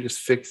 how about we just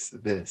fix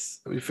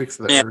this? Let me fix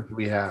the earth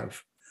we have.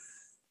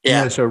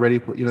 Yeah. So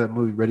that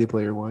movie Ready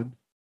Player One?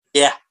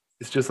 Yeah.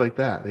 It's just like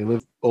that. They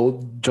live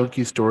old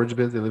junky storage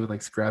bins, they live in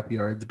like scrap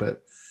yards,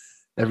 but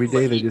every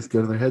day they just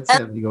go to their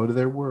headset and they go to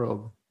their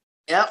world.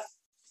 Yep.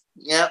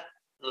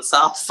 It's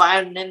all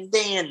fine and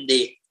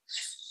dandy.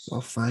 All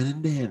fine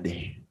and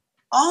dandy.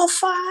 All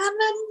fine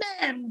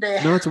and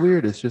dandy. No, it's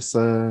weird. It's just,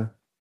 I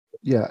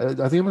think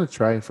I'm going to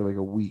try it for like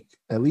a week.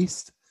 At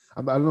least,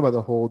 I don't know about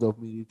the whole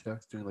dopamine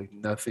detox, doing like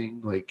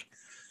nothing. Like,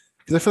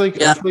 because I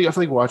feel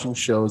like watching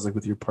shows like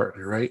with your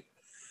partner, right?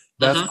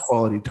 That's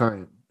quality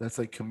time. That's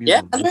like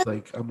communal. Yeah. It's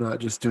like, I'm not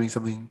just doing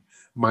something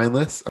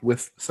mindless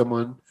with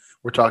someone.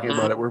 We're talking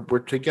about it. We're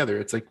together.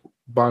 It's like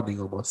bonding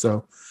almost.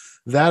 So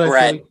that I feel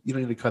like you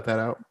don't need to cut that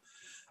out.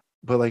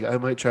 But like I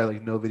might try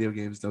like no video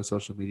games, no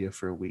social media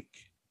for a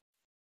week.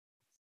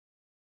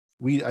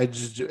 A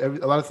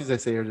lot of things I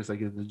say are just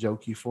like in the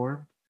jokey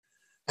form,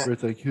 where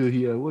it's like,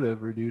 yeah,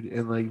 whatever, dude.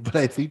 And like, but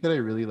I think that I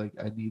really like,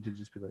 I need to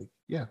just be like,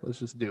 yeah, let's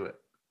just do it.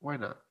 Why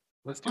not?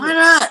 Let's do it. Why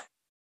not?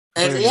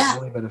 Yeah.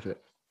 Only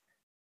benefit.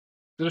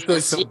 I just feel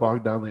like so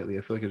bogged down lately.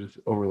 I feel like I just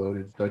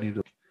overloaded. So I need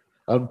to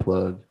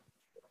unplug.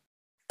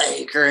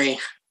 I agree.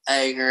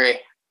 I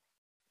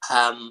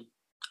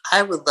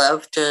would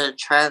love to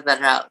try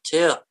that out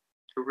too.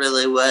 I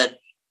really would.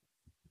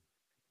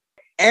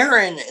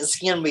 Aaron is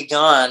going to be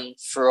gone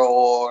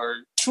for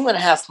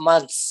 2.5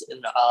 months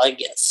in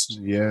August.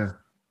 Yeah.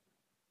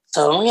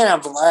 So I'm going to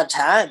have a lot of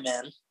time,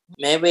 man.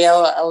 Maybe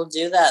I'll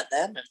do that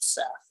then and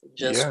stuff.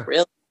 Just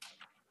really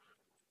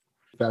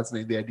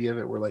fascinating. The idea of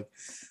it, we're like,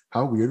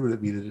 how weird would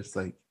it be to just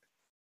like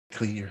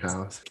clean your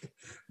house,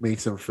 make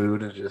some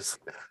food, and just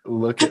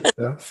look at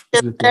stuff?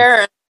 Sit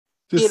there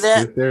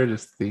and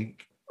just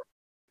think.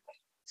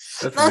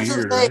 That's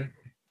weird, right?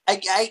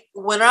 I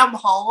when I'm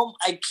home,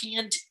 I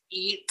can't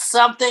eat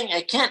something.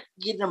 I can't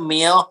eat a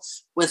meal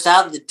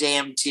without the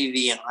damn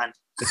TV on.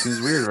 It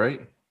seems weird, right?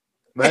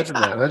 Imagine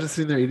that. Imagine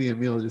sitting there eating a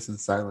meal just in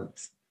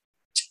silence.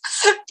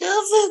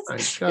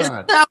 It's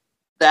not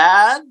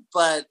bad,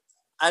 but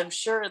I'm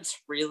sure it's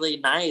really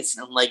nice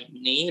and like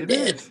needed.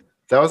 It is.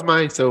 That was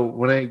so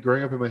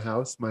growing up in my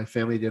house, my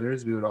family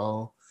dinners, we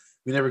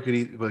never could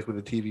eat like with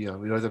the TV on.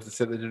 We'd always have to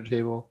sit at the dinner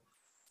table.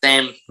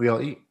 Same. We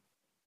all eat.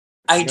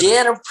 I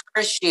did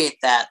appreciate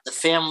that, the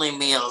family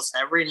meals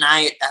every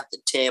night at the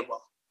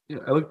table. Yeah,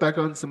 I look back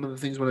on some of the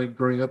things when I was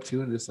growing up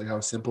too, and just like how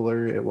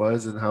simpler it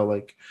was, and how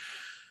like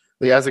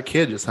as a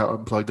kid, just how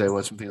unplugged I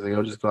was from things. Like I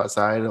would just go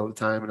outside all the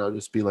time, and I would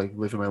just be like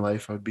living my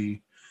life. I would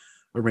be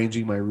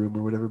arranging my room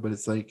or whatever. But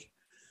it's like,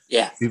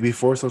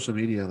 before social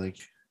media, like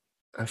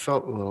I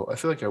feel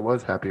like I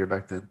was happier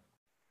back then.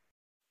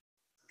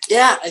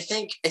 Yeah, I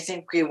think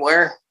we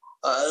were.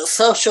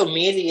 Social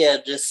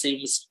media just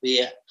seems to be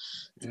a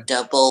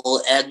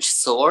double-edged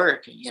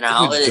sword,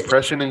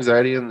 Depression,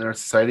 anxiety in our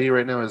society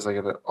right now is like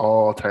at an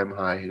all-time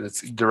high, and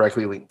it's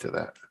directly linked to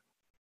that.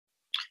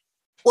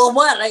 Well,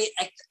 what I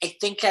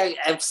think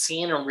I've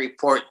seen a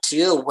report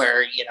too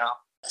where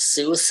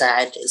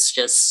suicide is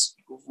just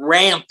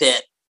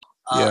rampant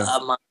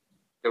among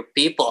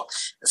people,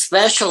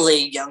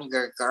 especially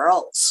younger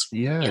girls.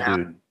 Yeah,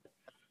 dude.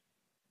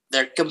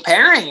 They're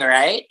comparing,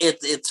 right?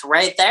 It's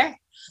right there.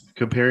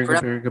 Comparing,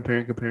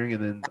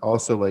 and then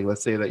also like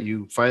let's say that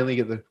you finally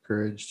get the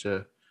courage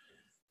to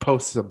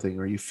post something,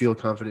 or you feel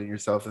confident in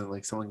yourself, and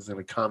like someone's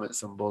going to comment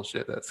some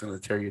bullshit that's going to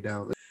tear you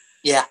down.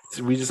 Yeah,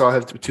 so we just all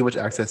have too much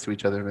access to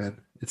each other, man.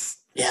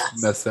 It's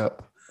messed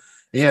up.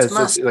 Yeah,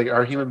 it's like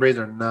our human brains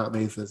are not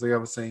made for this. Like I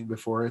was saying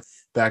before,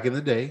 back in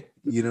the day,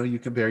 you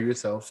compare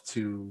yourself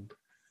to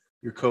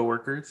your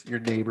coworkers, your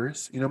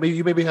neighbors. Maybe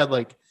you had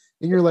like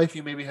in your life,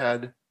 you maybe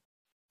had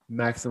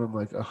maximum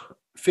like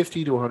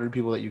 50 to 100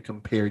 people that you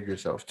compared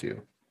yourself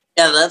to.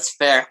 Yeah, that's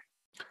fair.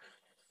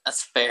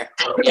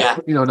 Yeah.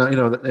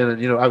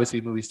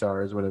 Obviously movie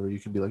stars, whatever. You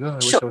can be like, oh, I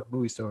wish I was a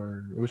movie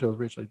star. I wish I was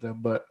rich like them.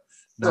 But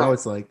now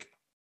it's like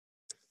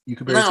you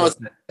compare yourself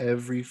to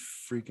every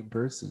freaking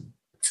person.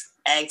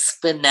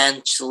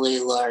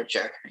 Exponentially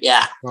larger.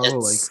 Yeah. I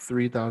follow like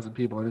 3,000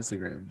 people on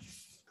Instagram.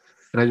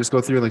 And I just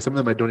go through like some of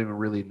them I don't even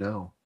really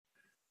know.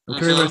 You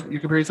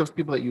compare yourself to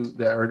people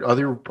that are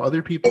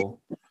other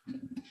people.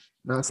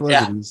 Not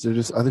celebrities, they're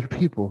just other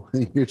people.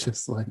 And you're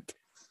just like,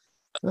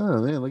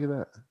 oh man, look at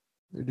that.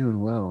 They're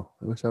doing well.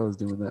 I wish I was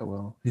doing that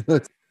well.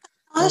 That's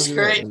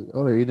great.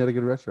 Oh, they're eating at a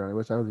good restaurant. I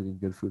wish I was eating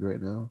good food right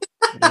now.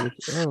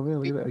 Oh man,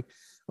 look at that. Like,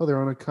 oh,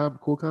 they're on a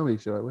cool comedy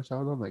show. I wish I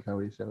was on that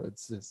comedy show.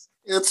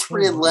 It's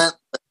relentless.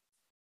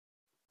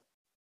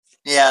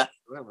 Yeah.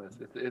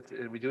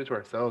 We do it to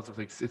ourselves.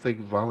 It's like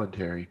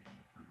voluntary.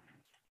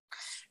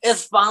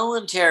 It's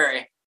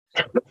voluntary.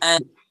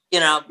 And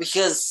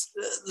because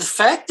the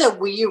fact that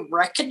we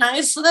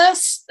recognize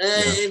this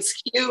is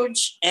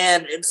huge,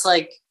 and it's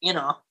like,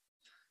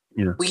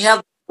 we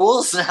have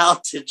tools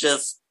now to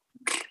just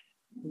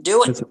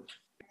do it.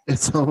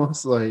 It's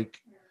almost like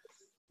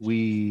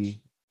hang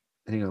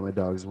on, my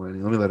dog's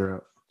whining. Let me let her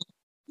out.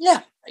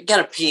 Yeah, I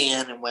gotta pee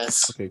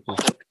anyways. Okay, cool.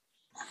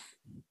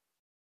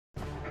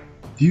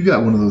 If you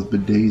got one of those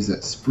bidets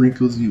that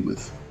sprinkles you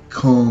with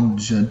calm,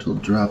 gentle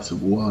drops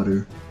of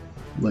water,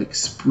 like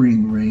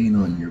spring rain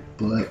on your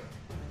butt,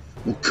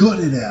 well, cut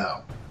it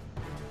out.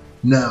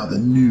 Now the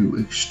new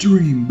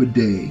Extreme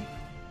Bidet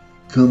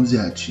comes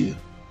at you.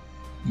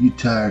 You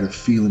tired of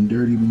feeling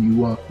dirty when you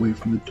walk away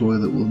from the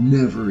toilet? Well,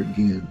 never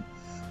again.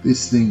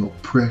 This thing will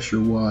pressure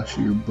wash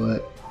your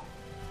butt.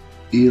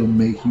 It'll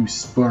make you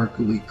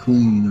sparkly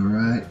clean,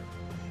 alright?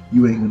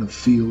 You ain't gonna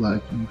feel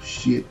like you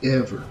shit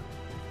ever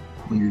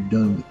when you're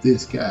done with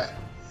this guy.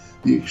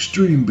 The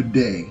Extreme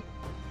Bidet.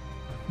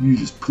 You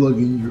just plug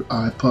in your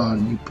iPod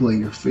and you play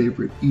your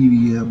favorite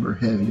EDM or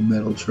heavy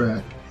metal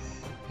track,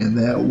 and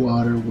that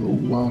water will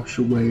wash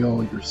away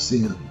all your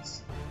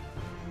sins.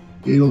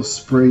 It'll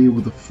spray you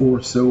with a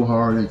force so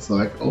hard it's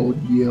like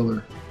Old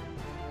Yeller,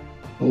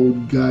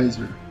 Old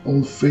Geyser,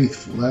 Old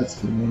Faithful. That's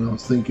the one I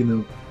was thinking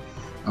of.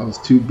 I was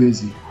too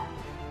busy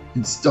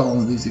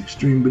installing these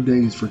Extreme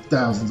Bidets for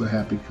thousands of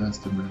happy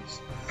customers.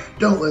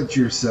 Don't let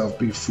yourself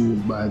be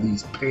fooled by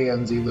these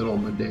pansy little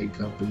bidet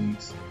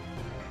companies.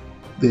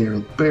 They're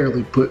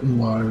barely putting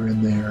water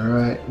in there,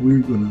 alright? We're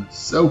gonna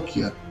soak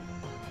you.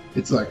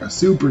 It's like a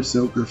super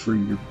soaker for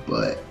your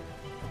butt.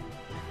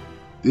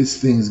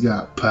 This thing's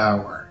got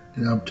power,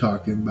 and I'm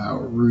talking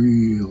about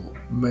real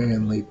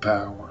manly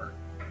power.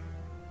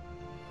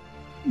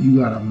 You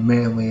got a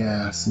manly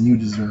ass, and you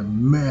deserve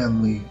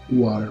manly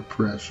water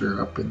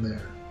pressure up in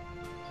there.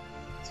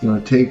 It's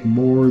gonna take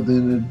more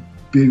than a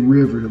big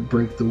river to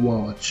break the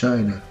wall of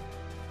China.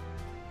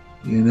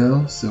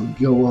 So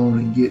go on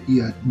and get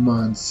you a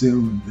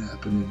monsoon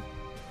happening.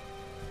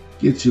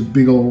 Get your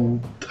big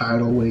old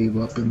tidal wave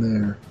up in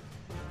there.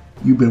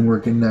 You've been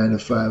working 9 to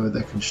 5 at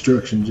that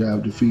construction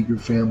job to feed your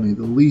family.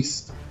 The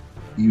least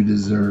you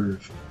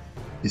deserve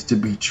is to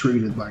be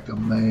treated like a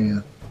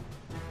man.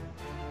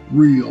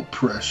 Real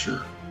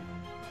pressure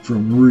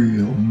from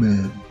real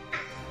men.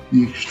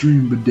 The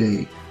Extreme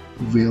Bidet,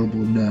 available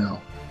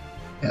now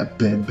at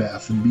Bed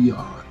Bath &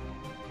 Beyond.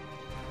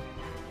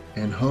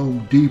 And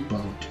Home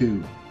Depot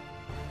too.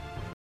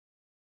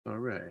 All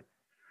right.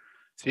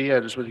 So yeah, I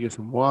just went to get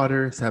some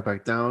water, sat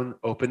back down,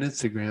 open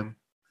Instagram.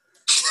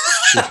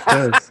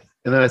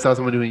 And then I saw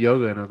someone doing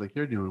yoga, and I was like,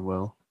 "They're doing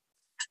well.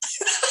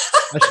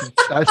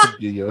 I should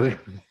do yoga."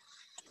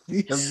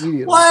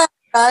 Immediately. Why am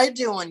I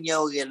doing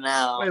yoga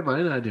now? Why am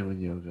I not doing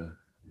yoga?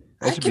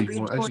 I I should could be be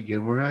more. I doing- should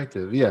get more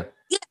active. Yeah,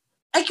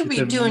 I could It's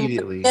be doing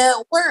immediately. yoga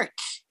at work.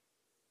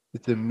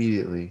 it's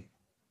immediately.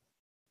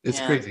 It's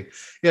Yeah. crazy.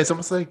 Yeah, it's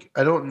almost like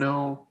I don't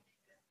know.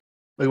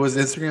 Like, was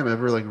Instagram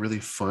ever like really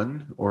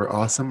fun or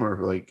awesome or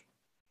like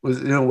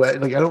was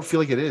like I don't feel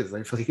like it is.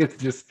 I feel like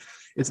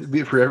it's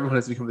for everyone.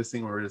 It's become this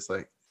thing where we're just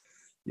like,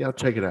 yeah, I'll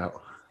check it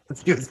out.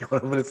 Let's see what's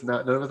going on, but it's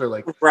not. None of us are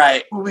like,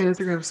 Right. oh man,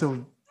 Instagram's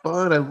so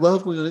fun. I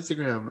love going on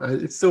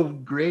Instagram. It's so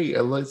great.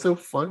 It's so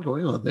fun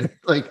going on there.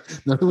 Like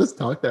none of us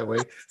talk that way.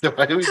 So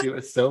why do we do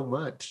it so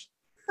much?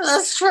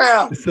 That's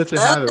true. It's such a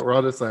habit. We're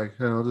all just like,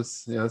 oh, let's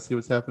see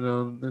what's happening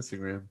on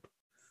Instagram.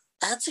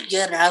 That's a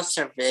good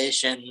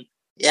observation.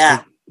 Yeah.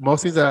 Like,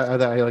 most things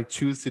that I like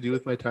choose to do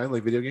with my time,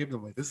 like video games,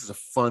 I'm like, this is a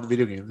fun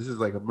video game. This is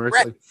like immersive.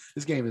 Right. Like,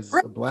 this game is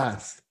Right. a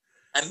blast.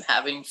 I'm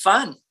having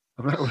fun.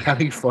 I'm not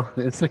having fun on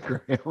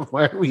Instagram.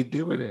 Why are we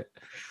doing it?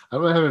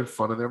 I'm not having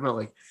fun on there. I'm not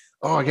like,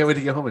 oh, I can't wait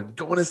to get home and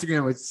go on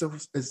Instagram.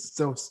 It's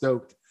so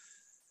stoked.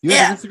 You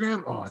have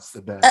Instagram? Oh, it's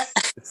the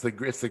best. It's the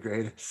greatest.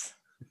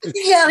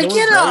 You gotta No one's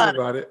get bragging on.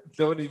 about it.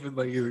 No one even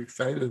like is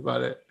excited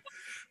about it.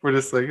 We're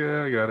just like,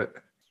 yeah, I got it.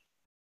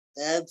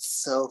 That's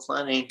so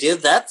funny,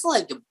 dude. That's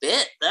like a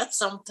bit. That's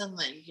something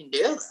that you can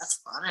do.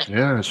 That's funny.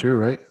 Yeah, sure,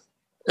 right?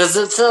 Because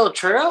it's so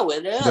true.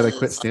 It is. But I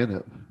quit stand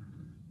up.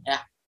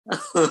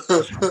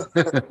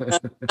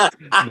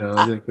 No,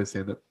 I didn't quit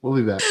stand up. We'll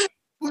be back.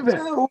 We'll be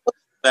back.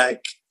 Back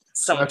I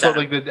sometime. felt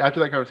like after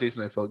that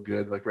conversation, I felt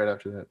good. Like right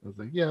after that, I was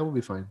like, yeah, we'll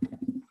be fine.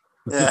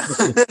 Yeah.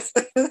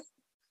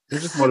 They're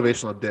just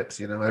motivational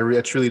dips,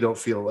 I truly don't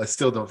feel. I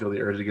still don't feel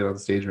the urge to get on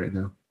stage right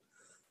now,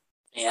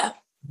 Yeah.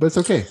 but it's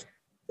okay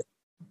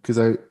because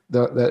that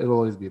it'll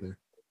always be there.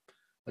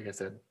 Like I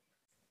said,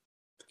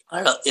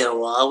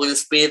 It'll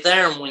always be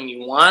there, and when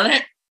you want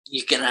it,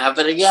 you can have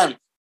it again.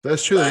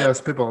 that's true. Yeah, I was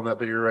spitballing that,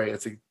 but you're right.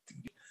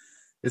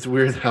 It's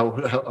weird how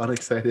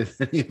unexcited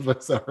any of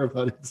us are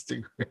about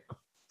Instagram.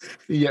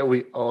 Yet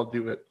we all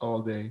do it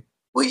all day.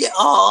 We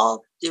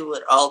all do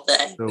it all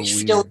day. So we weird.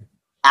 still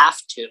have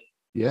to,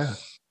 Yeah.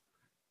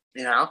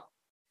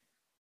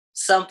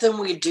 Something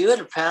we do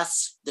to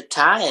pass the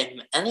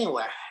time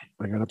anywhere.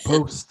 I gotta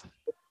post.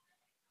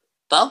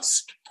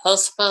 Post.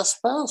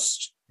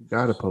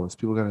 Gotta post.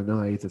 People gotta know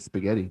I ate the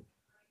spaghetti.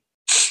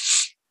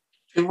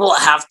 People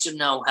have to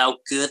know how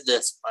good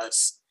this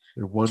was.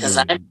 They're 'Cause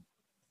wondering.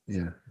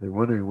 Yeah, they're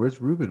wondering where's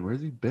Ruben?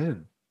 Where's he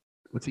been?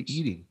 What's he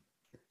eating?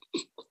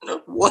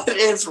 What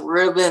is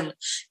Ruben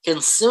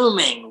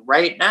consuming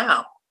right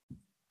now?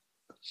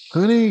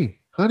 Honey,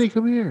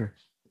 come here.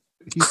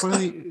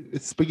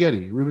 It's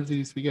spaghetti. Ruben's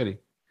eating spaghetti.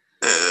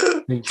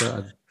 Thank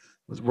God. I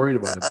was worried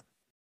about him.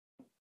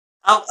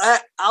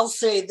 I'll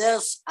say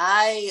this.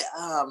 I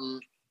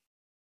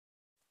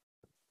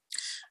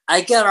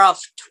got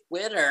off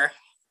Twitter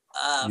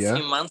a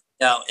few months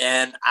ago,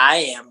 and I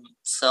am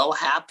so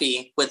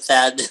happy with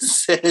that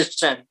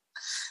decision.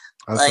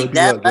 I was Like like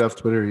that- get off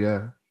Twitter,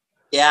 yeah.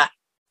 Yeah.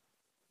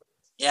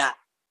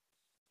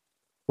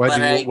 Why But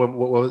do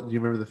you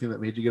remember the thing that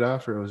made you get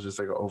off, or it was just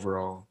like an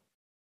overall?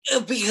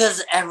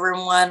 Because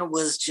everyone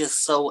was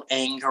just so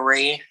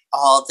angry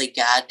all the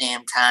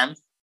goddamn time.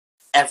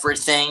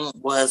 Everything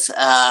was,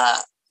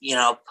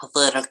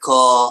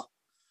 political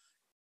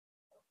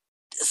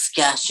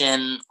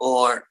discussion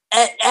or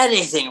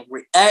anything.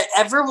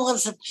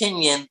 Everyone's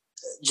opinion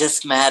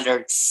just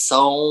mattered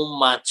so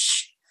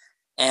much.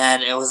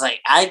 And it was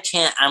like,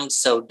 I'm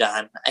so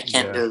done. I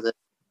can't do this.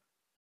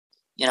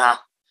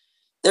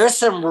 There's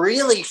some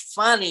really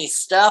funny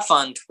stuff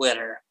on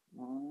Twitter.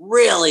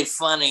 Really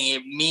funny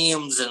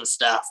memes and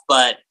stuff,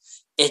 but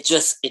it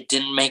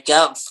didn't make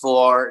up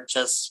for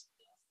just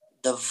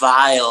the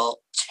vile,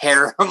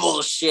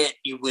 terrible shit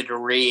you would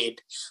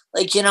read.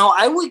 Like,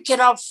 I would get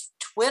off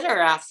Twitter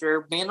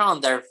after being on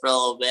there for a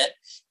little bit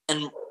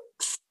and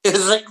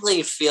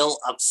physically feel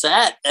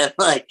upset and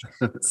like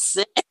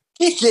sick.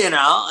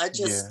 I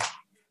just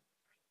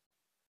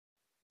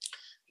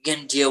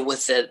can't deal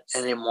with it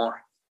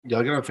anymore. Yeah,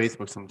 I'll get on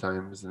Facebook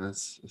sometimes, and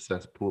it's a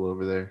cesspool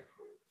over there.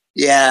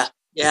 Yeah,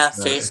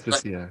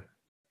 Facebook.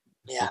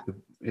 Yeah.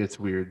 It's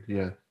weird.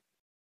 Yeah,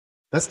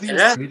 that's the thing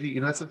Yeah. that's crazy.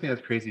 That's the thing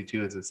that's crazy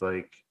too. Is it's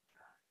like,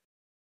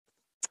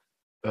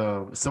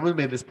 someone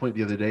made this point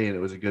the other day, and it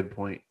was a good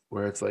point.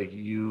 Where it's like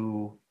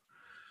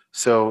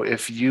so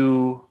if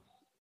you,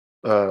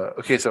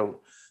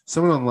 so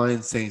someone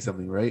online saying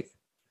something, right?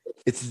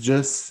 It's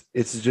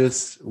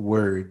just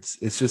words.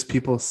 It's just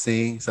people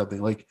saying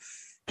something. Like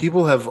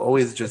people have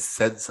always just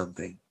said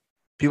something.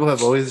 People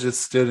have always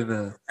just stood in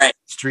a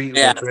street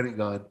with a friend and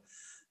gone,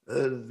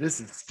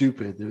 this is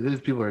stupid. These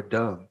people are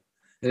dumb.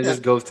 And it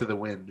just goes to the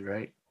wind,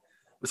 right?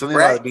 But something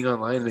about being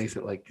online makes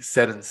it like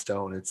set in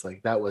stone. It's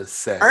like that was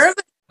said.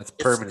 That's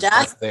permanent.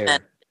 That's there.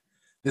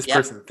 This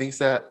person thinks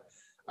that.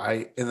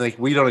 And like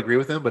we don't agree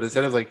with them, but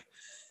instead of like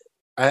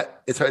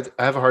it's hard.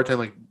 I have a hard time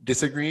like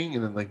disagreeing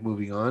and then like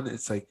moving on.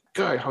 It's like,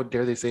 God, how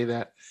dare they say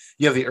that?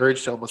 You have the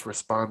urge to almost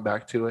respond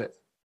back to it.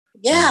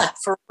 Yeah,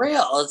 for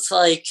real. It's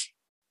like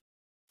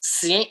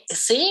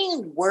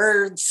seeing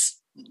words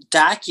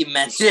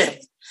documented,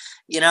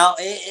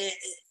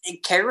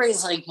 it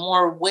carries like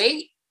more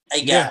weight,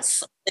 I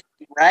guess.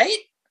 Right?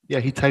 Yeah,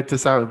 he typed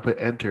this out and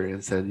put enter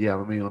and said, "Yeah,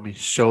 let me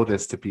show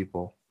this to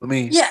people. Let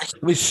me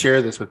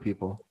share this with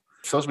people."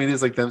 Social media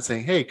is like them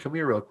saying, "Hey, come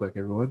here real quick,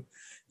 everyone.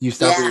 You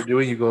stop what you're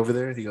doing, you go over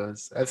there." He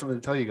goes, "I have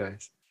something to tell you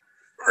guys."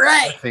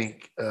 Right. I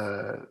think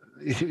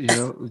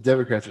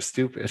Democrats are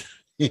stupid.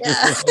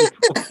 Yeah.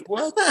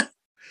 What?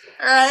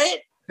 Right?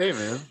 Hey,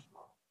 man.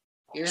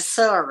 You're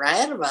so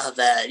right about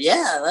that.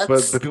 Yeah,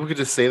 that's. But people could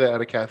just say that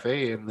at a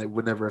cafe and it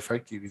would never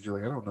affect you because you're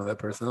like, I don't know that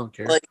person. I don't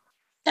care. Like,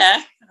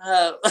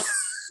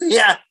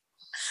 yeah.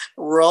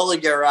 Roll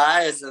your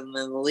eyes and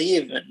then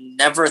leave and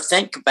never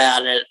think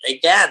about it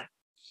again.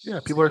 Yeah,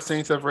 people are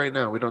saying stuff right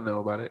now. We don't know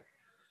about it.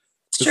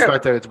 It's the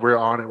fact that we're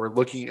on it, we're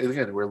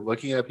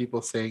looking at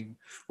people saying,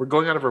 we're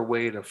going out of our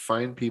way to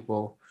find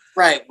people.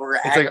 Right.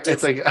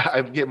 It's like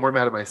I get more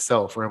mad at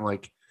myself where I'm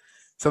like,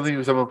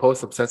 someone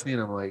posts upsets me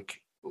and I'm like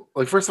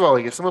first of all,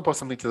 like if someone posts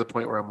something to the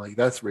point where I'm like,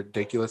 that's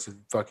ridiculous and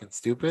fucking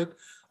stupid,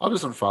 I'll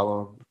just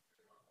unfollow them.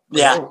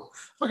 Yeah. I'm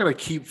not gonna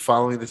keep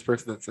following this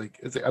person that's like,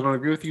 I don't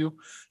agree with you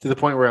to the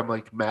point where I'm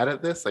like mad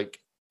at this. Like,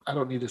 I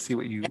don't need to see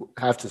what you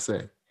have to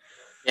say.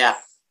 Yeah.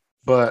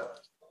 But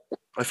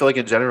I feel like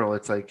in general,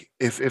 it's like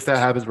if that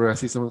happens where I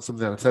see something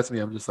that upsets me,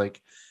 I'm just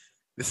like,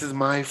 this is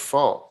my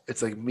fault.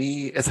 It's like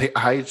me. It's like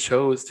I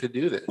chose to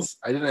do this.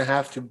 I didn't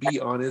have to be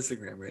on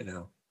Instagram right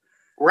now.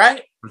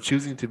 Right. I'm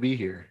choosing to be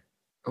here.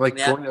 I'm like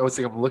going. I was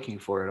like I'm looking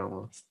for it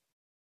almost.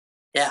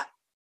 Yeah.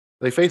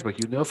 Like Facebook,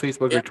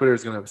 Facebook or Twitter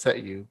is going to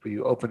upset you, but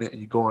you open it and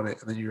you go on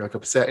it, and then you're like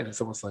upset, and it's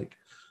almost like,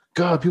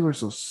 God, people are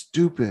so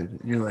stupid,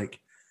 and you're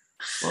like,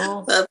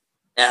 well,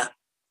 yeah.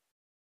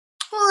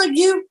 Well,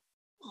 you.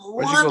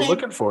 Why'd you go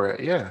looking for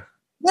it? Yeah.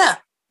 Yeah,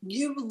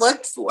 you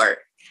looked for it.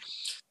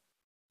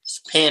 It's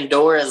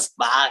Pandora's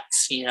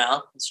box,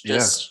 It's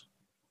just.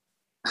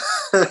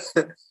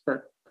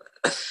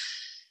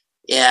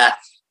 Yeah.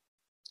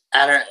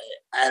 I don't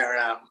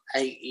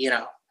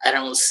know. I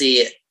don't see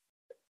it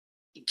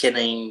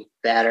getting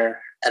better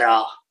at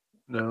all.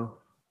 No.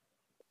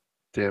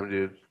 Damn,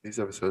 dude. These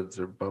episodes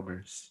are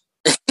bummers.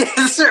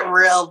 It's a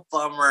real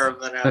bummer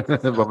of an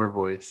episode. Bummer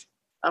boys.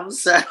 I'm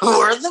sorry.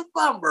 We're the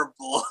bummer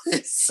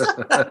boys.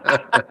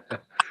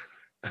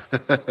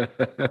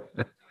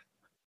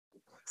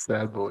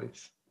 Sad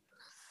boys.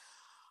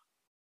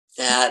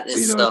 Yeah,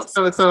 it's not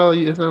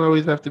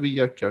always have to be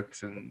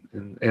yucks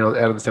and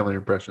Adam Sandler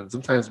impressions.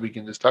 Sometimes we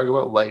can just talk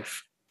about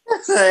life.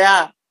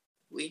 Yeah,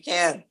 we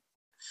can.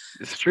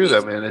 It's true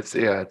though, man. It's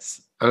I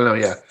don't know.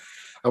 Yeah,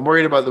 I'm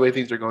worried about the way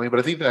things are going, but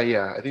I think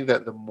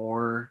that the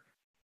more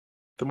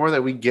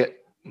that we get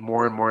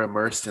more and more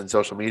immersed in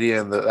social media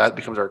and that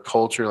becomes our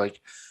culture, like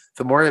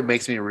the more it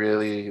makes me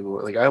really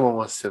like, I'm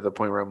almost to the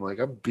point where I'm like,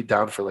 I'd be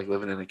down for like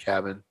living in a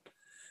cabin.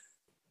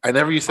 I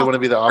never used to want to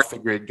be the off the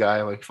grid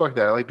guy. Like, fuck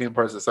that. I like being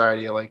part of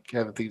society. I like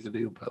having things to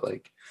do, but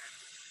like,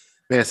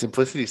 man,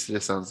 simplicity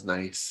just sounds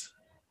nice.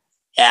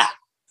 Yeah.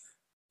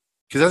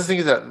 Because that's the thing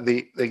is that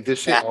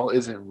this shit all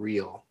isn't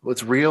real.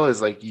 What's real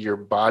is like your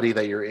body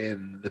that you're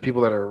in, the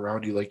people that are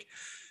around you, like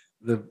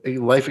the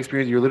life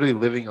experience. You're literally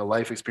living a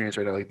life experience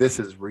right now. Like this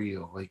is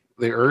real. Like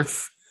the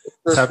earth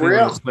is happening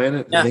on this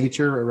planet, the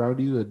nature around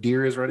you, a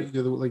deer is running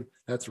through like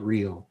that's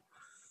real.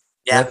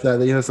 Yeah. That's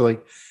that, so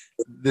like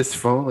this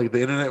phone, like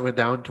the internet went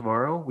down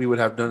tomorrow, we would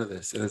have none of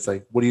this. And it's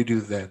like, what do you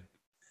do then?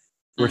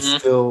 We're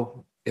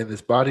still in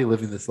this body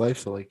living this life.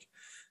 So like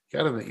you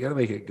gotta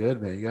make it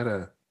good,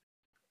 man.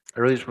 I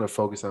really just want to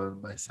focus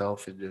on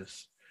myself and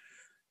just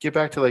get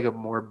back to like a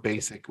more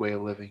basic way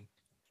of living.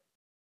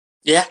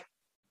 Yeah.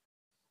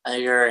 I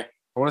agree.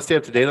 I want to stay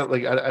up to date.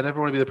 Like I never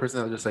want to be the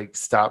person that just like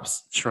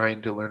stops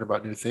trying to learn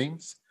about new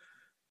things.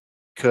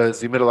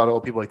 Because you met a lot of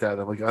old people like that.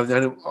 I'm like, I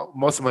know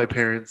most of my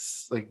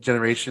parents, like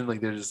generation, like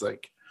they're just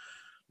like,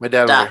 my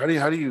dad was like,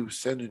 how do you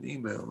send an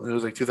email? And it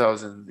was like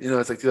 2000,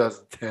 it's like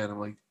 2010. I'm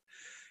like,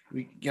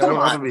 I don't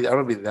want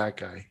to be that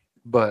guy.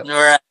 But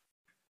right.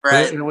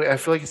 But in a way, I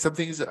feel like some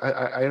things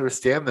I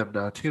understand them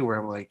now too, where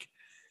I'm like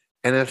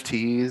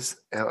NFTs,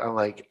 and I'm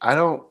like, I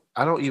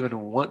don't even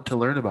want to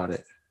learn about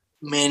it.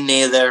 Me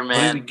neither, man.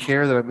 I don't even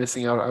care that I'm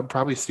missing out. I'm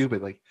probably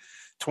stupid. Like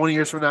 20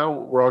 years from now,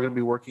 we're all going to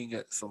be working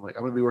at I'm going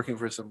to be working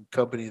for some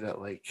company that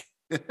like,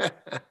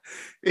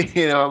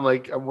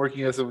 I'm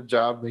working at some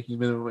job making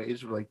minimum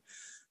wage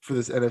for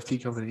this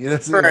NFT company.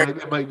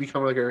 It might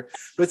become like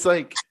but it's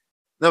like,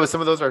 no, but some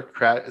of those are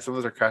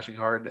crashing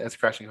hard. It's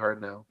crashing hard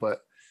now,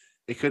 but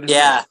it could.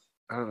 Yeah.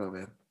 I don't know,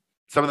 man.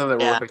 Some of them that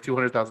were worth like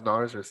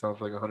 $200,000 or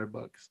something like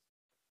 $100.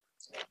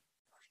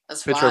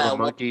 That's picture of a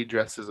monkey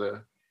dressed as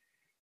a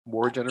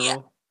war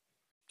general.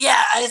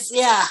 Yeah, I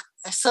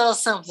saw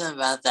something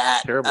about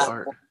that. Terrible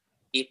art.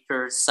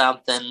 Or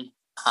something.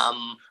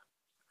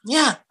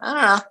 Yeah, I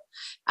don't know.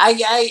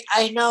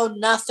 I know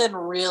nothing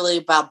really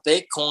about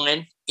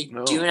Bitcoin. I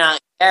No. do not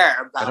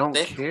care about I don't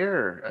Bitcoin.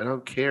 care. I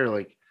don't care.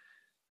 Like,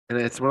 and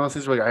it's one of those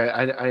things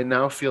where I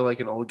now feel like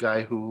an old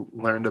guy who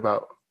learned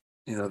about,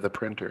 the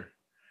printer.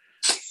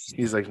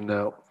 He's like,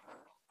 no,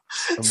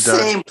 I'm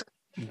Same. done.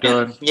 I'm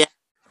done. Yeah.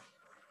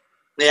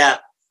 Yeah.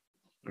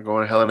 I'm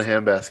going to hell in a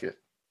handbasket.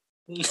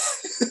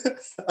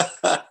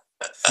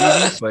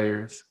 CD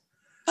players.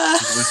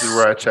 This is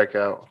where I check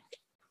out.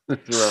 This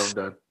is where I'm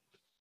done.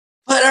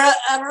 But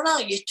I don't know.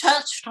 You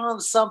touched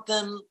on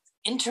something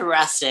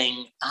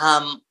interesting.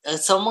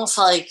 It's almost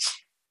like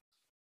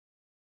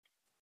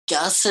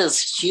us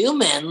as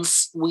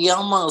humans, we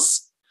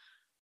almost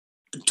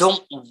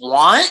don't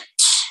want.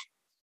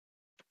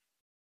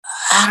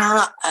 I don't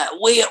know.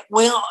 We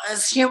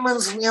as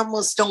humans, we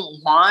almost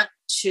don't want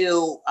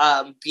to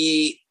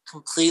be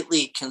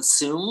completely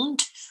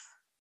consumed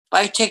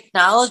by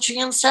technology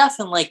and stuff.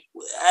 And like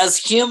as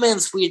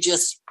humans, we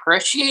just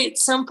appreciate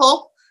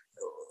simple.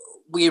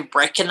 We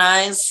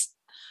recognize,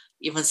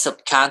 even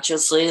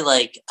subconsciously,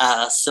 like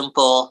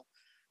simple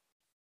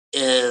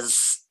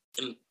is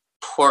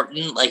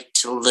important, like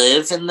to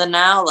live in the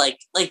now. Like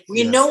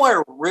we know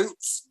our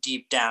roots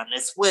deep down.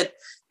 It's what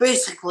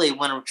basically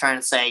what I'm trying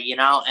to say,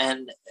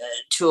 and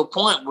to a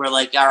point where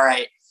like, all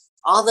right,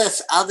 all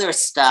this other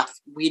stuff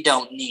we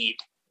don't need.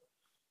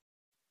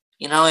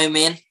 You know what I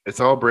mean? It's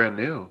all brand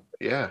new.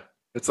 Yeah.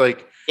 It's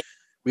like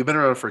we've been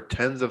around for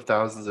tens of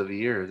thousands of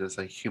years. It's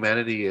like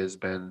humanity we've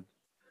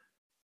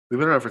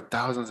been around for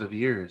thousands of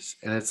years.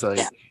 And it's like,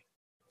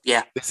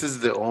 this is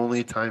the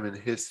only time in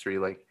history.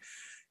 Like,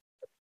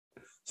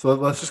 so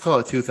let's just call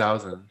it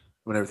 2000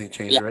 when everything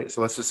changed, right?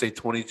 So let's just say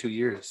 22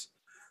 years.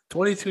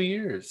 22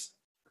 years.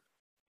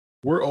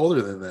 We're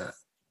older than that.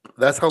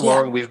 That's how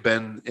long we've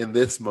been in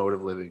this mode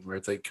of living, where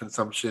it's like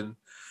consumption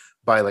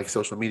by like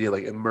social media,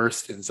 like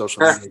immersed in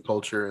social media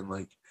culture, and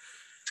like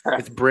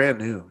it's brand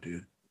new,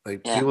 dude.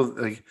 Like people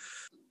like,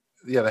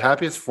 the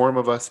happiest form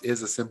of us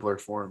is a simpler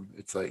form.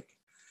 It's like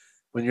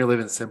when you're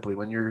living simply,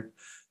 when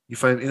you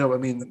find, I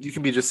mean, you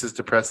can be just as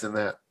depressed in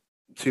that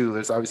too.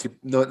 There's obviously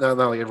not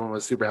like everyone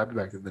was super happy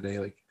back in the day.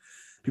 Like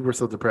people were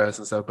still depressed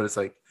and stuff, but it's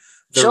like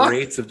the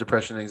rates of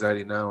depression and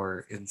anxiety now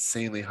are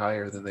insanely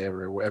higher than they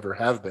ever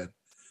have been.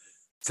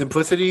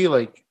 Simplicity,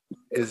 like,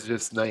 is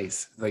just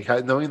nice. Like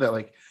knowing that,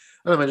 like,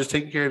 I don't know, man, just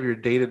taking care of your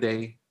day to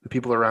day, the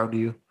people around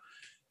you,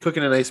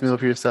 cooking a nice meal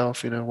for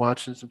yourself,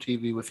 watching some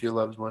TV with your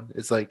loved one.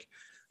 It's like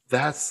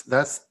that's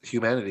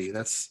humanity.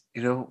 That's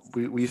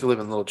we used to live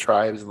in little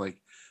tribes and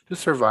like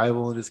just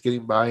survival and just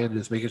getting by and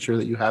just making sure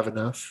that you have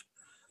enough.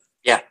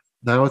 Yeah.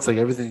 Now it's like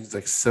everything's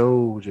like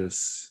so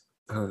just,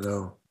 I don't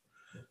know.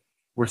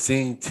 We're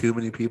seeing too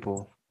many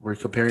people. We're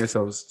comparing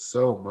ourselves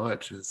so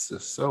much. It's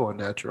just so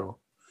unnatural.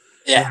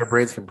 Yeah. Our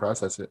brains can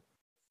process it.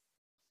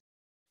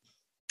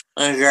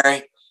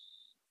 I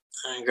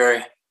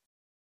agree.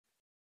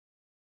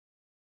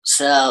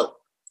 So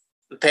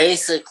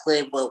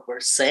basically what we're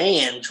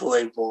saying,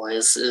 Toy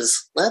Boys,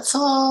 is let's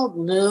all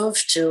move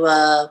to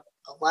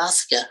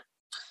Alaska.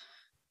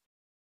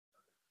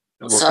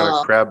 And work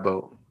on a crab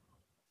boat.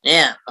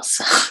 Yeah.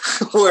 So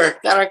work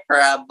on a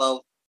crab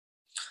boat.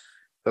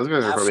 Those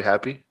guys are probably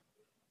happy.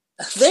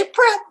 They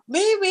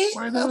maybe.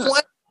 Why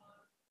not?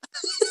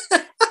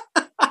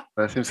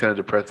 That seems kind of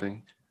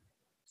depressing.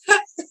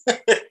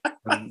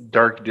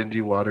 Dark,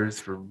 dingy waters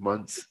for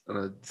months on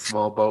a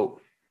small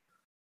boat.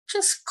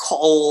 Just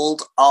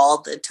cold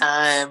all the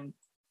time.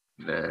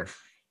 Nah,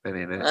 that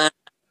ain't it.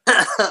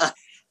 But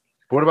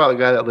what about the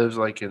guy that lives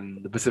like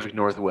in the Pacific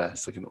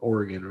Northwest, like in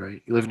Oregon,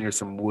 right? You live near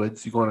some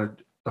woods. You go on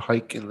a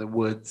hike in the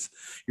woods.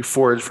 You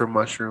forage for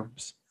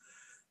mushrooms.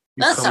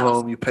 You come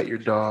home, you pet your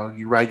dog,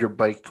 you ride your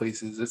bike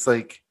places. It's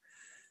like,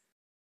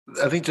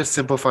 I think just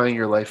simplifying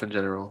your life in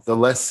general. The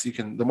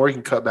more you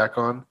can cut back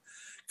on.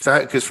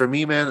 Because for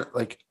me, man,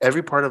 like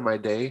every part of my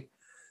day,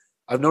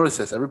 I've noticed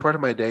this. Every part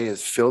of my day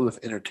is filled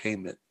with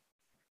entertainment.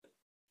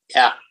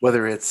 Yeah.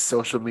 Whether it's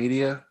social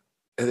media,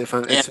 and as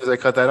soon as I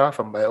cut that off,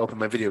 I open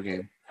my video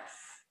game.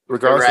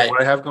 Regardless of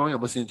what I have going,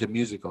 I'm listening to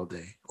music all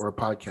day or a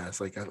podcast.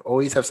 Like I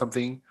always have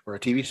something, or a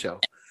TV show.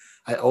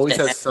 I always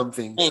have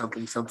something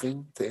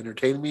to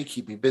entertain me,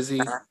 keep me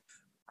busy,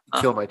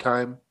 kill my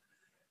time.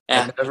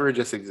 Yeah. I never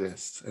just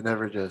exist. I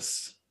never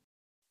just.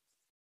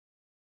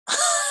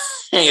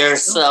 You're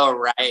so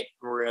right,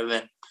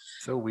 Ruben.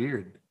 So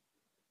weird.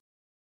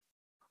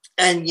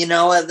 And you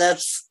know what?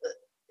 That's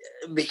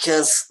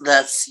because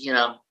that's,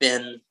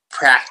 been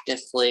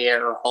practically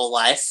our whole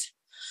life.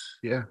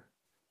 Yeah.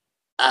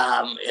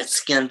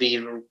 It's going to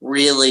be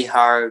really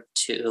hard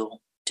to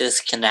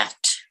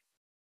disconnect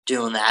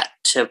doing that,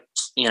 to,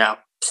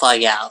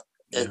 plug out.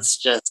 Yeah. It's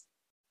just,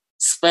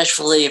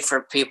 especially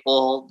for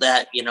people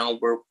that,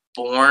 were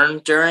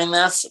born during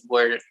this,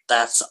 where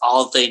that's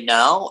all they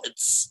know.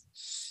 It's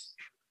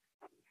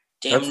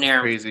damn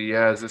near crazy.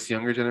 Yeah, as this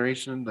younger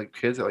generation, like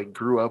kids that like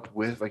grew up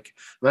with, like,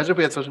 imagine if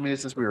we had social media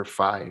since we were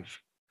 5.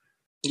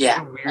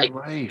 Yeah. What a weird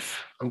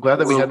life. I'm glad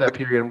that we had that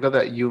period. I'm glad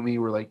that you and me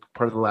were like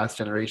part of the last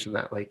generation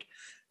that like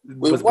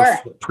was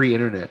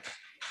pre-internet.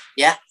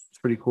 Yeah. It's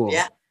pretty cool.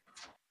 Yeah.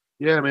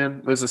 Yeah, man.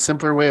 It was a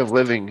simpler way of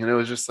living, and it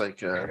was just like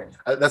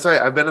that's why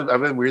I've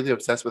been weirdly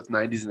obsessed with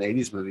 90s and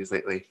 80s movies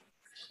lately.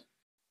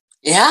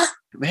 Yeah.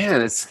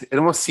 Man, it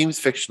almost seems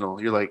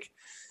fictional. You're like,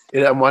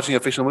 I'm watching a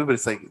fictional movie, but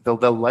it's like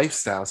the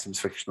lifestyle seems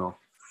fictional.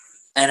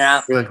 I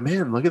know. You're like,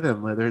 man, look at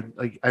them. Like, they're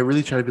like, I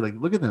really try to be like,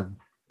 look at them.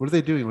 What are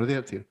they doing? What are they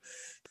up to?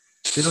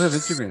 They don't have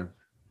Instagram.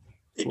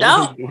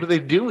 What are they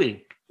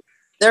doing?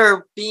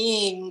 They're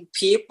being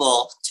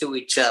people to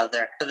each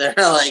other. They're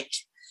like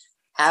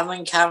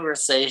having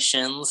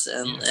conversations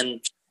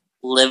and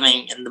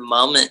living in the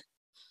moment.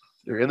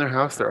 They're in their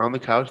house. They're on the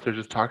couch. They're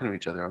just talking to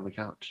each other on the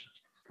couch.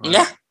 Wow.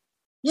 Yeah.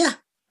 Yeah.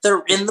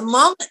 They're in the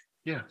moment.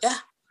 Yeah. Yeah.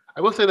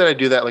 I will say that I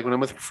do that like when I'm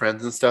with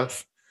friends and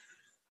stuff.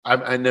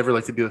 I never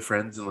like to be with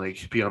friends and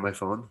like be on my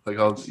phone. Like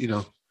I'll,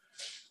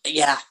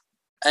 Yeah.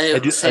 I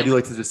do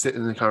like to just sit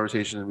in the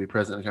conversation and be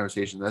present in the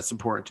conversation. That's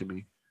important to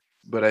me.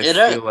 But I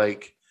feel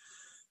like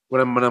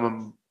when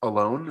I'm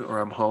alone or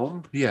I'm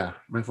home, yeah,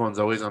 my phone's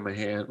always on my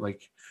hand.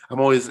 Like I'm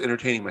always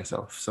entertaining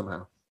myself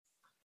somehow.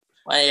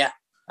 Well, yeah,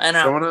 I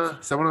know.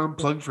 So I want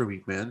to unplug for a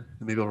week, man,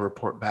 and maybe I'll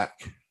report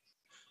back.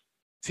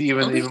 See,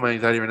 even my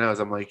anxiety right now is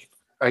I'm like,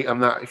 I'm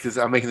not, because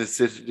I'm making this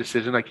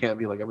decision. I can't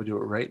be like, I'm gonna do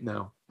it right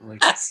now. I'm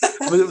like,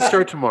 I'm gonna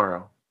start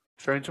tomorrow.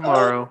 Starting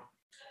tomorrow.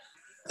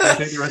 I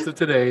take the rest of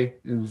today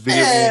in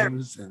video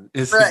games and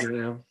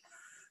Instagram. Right.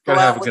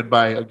 Gotta have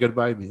a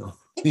goodbye meal.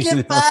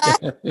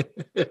 Goodbye.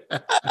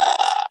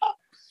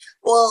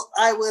 Well,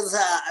 I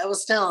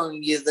was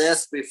telling you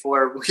this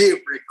before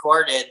we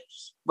recorded,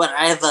 but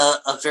I have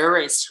a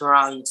very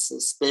strong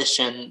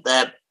suspicion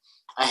that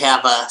I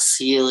have a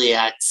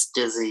celiac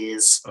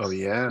disease. Oh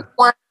yeah.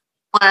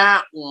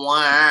 Wow.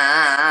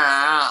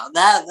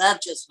 That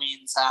just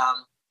means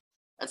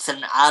it's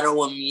an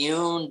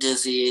autoimmune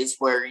disease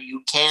where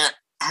you can't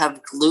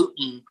have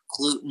gluten.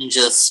 Gluten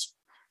just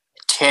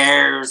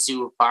tears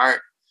you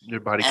apart. Your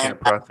body can't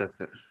process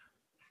it.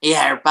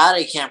 Yeah, your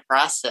body can't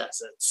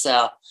process it.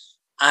 So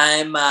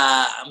I'm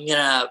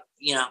gonna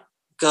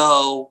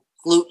go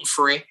gluten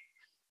free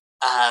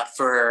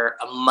for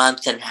a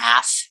month and a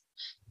half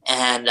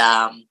and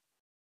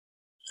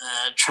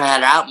try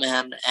it out,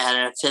 man.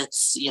 And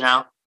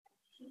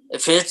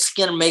if it's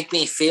gonna make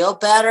me feel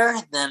better,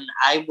 then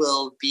I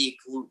will be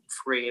gluten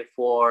free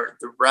for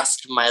the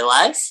rest of my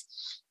life.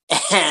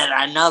 And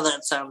I know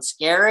that sounds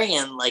scary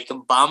and like a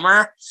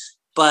bummer,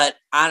 but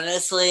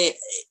honestly,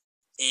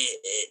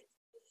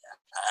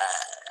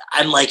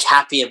 I'm like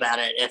happy about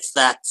it if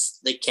that's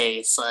the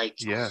case. Like,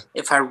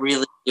 if I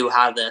really do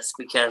have this,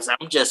 because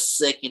I'm just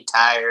sick and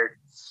tired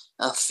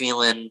of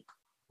feeling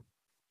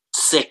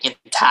sick and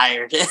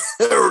tired.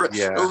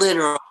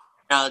 Literally,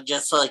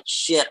 just like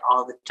shit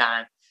all the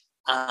time.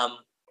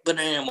 But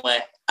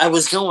anyway, I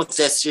was going with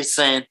this just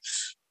saying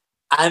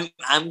I'm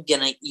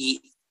gonna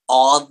eat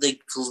all the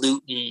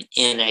gluten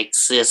in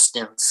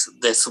existence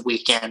this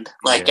weekend.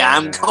 Like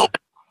I'm going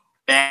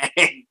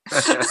bang.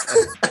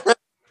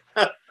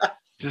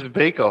 Just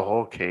bake a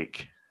whole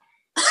cake.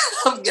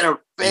 I'm gonna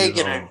bake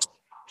a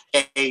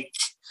cake,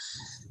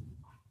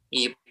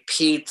 eat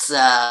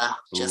pizza,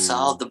 just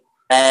all the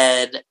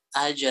bread.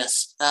 I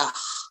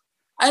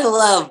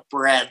love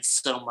bread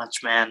so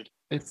much, man.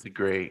 It's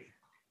great.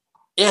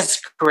 It's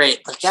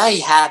great. Like I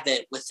have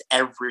it with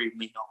every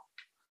meal.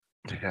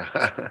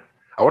 Yeah.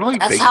 I want to like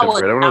bake some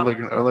bread. I want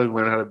to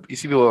learn how to. You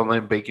see people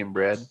online baking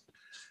bread.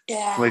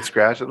 Yeah. Like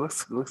scratch. It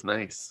looks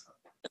nice.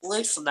 It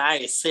looks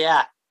nice.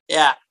 Yeah.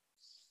 Yeah.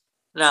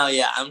 No,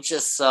 yeah. I'm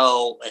just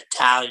so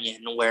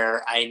Italian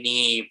where I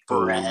need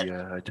bread. Oh,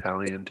 yeah,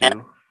 Italian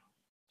too.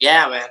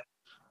 Yeah, man.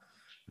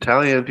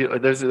 Italian people.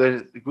 There's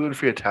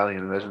gluten-free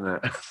Italian. Imagine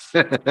that.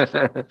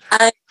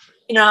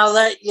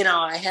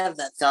 I had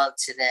that thought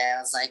today. I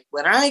was like,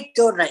 when I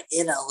go to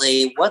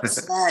Italy, what's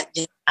that?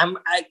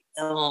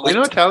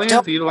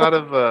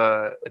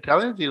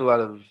 Italians eat a lot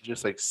of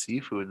just like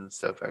seafood and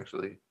stuff.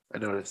 Actually, I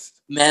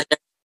noticed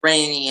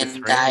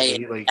Mediterranean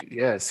diet. They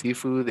eat,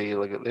 seafood. They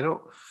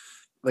don't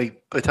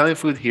like Italian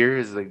food here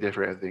is like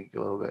different. I think a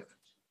little bit.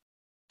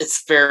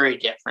 It's very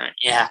different.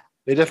 Yeah.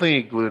 They definitely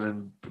eat gluten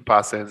and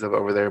pasta and stuff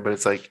over there, but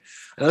it's like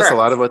I notice a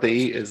lot of what they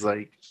eat is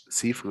like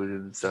seafood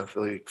and stuff,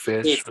 like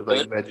fish or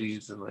like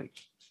veggies and like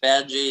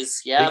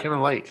veggies. Yeah, they kind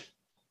of light.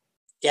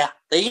 Yeah,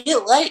 they eat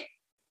light.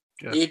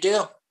 Yeah. You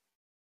do.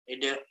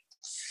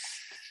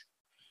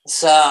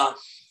 So I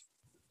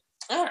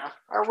don't know.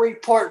 I'll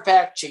report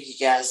back to you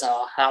guys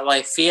how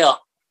I feel.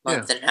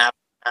 Month and a half.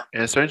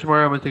 And starting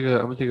tomorrow, I'm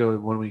gonna take a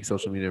 1 week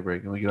social media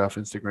break. I'm gonna get off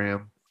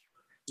Instagram.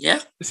 Yeah.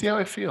 To see how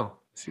I feel.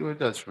 See what it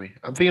does for me.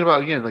 I'm thinking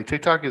about again, like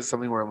TikTok is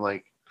something where I'm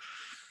like,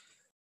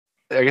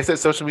 I guess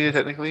that's social media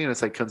technically, and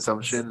it's like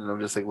consumption, and I'm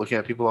just like looking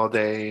at people all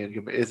day,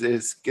 and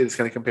it's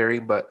kind of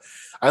comparing. But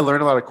I learn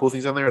a lot of cool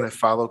things on there, and I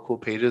follow cool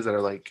pages that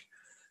are like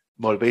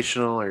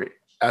motivational or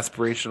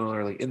aspirational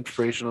or like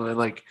inspirational, and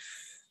like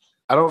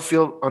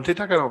on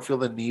TikTok, I don't feel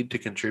the need to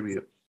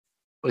contribute.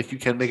 Like you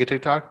can make a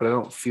TikTok, but I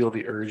don't feel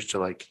the urge to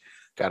like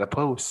gotta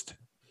post.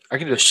 I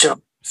can just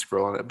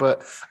scroll on it,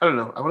 but I don't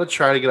know. I'm gonna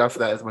try to get off of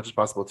that as much as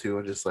possible too,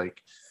 and just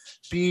like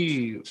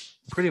be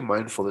pretty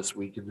mindful this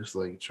week and just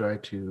like try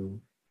to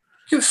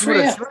Good see for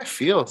what, you. see what I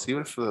feel. See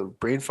what if the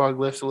brain fog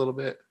lifts a little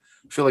bit.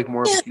 Feel like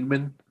more of a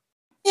human.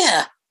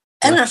 Yeah.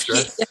 And Less if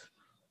stress.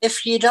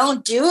 if you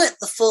don't do it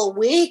the full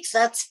week,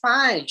 that's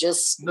fine.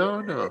 Just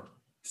No,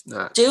 it's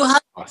not. do how you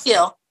Awesome.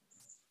 feel.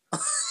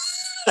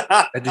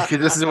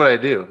 This is what I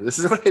do. This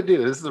is what I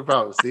do. This is the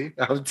problem. See,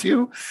 I'm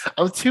too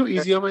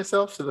easy on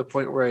myself to the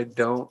point where I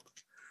don't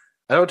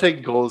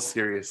take goals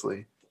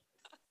seriously.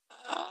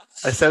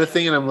 I set a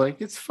thing and I'm like,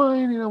 it's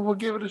fine, we'll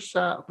give it a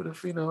shot. But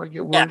if I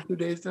get 1 or 2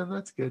 days done,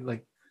 that's good.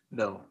 Like,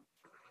 no,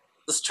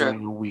 That's it's only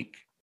true. a week.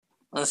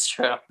 That's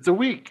true. It's a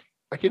week.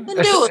 I can Then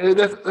do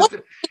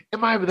it.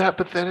 Am I that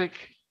pathetic?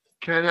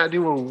 Can I not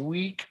do a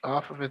week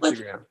off of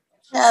Instagram?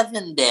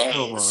 7 days.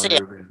 Come on, Yeah.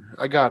 Ruben.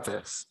 I got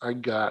this.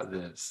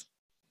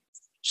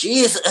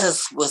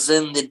 Jesus was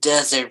in the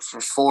desert for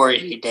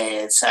 40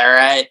 days, all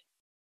right?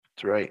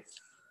 That's right.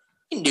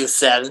 You can do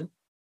 7.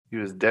 He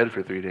was dead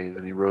for 3 days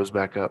and he rose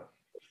back up.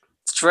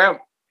 It's true.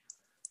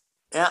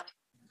 Yeah.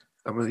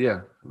 I'm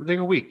gonna take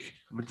a week.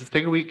 I'm gonna just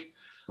take a week.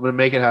 I'm gonna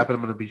make it happen.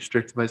 I'm gonna be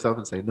strict to myself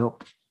and say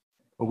nope.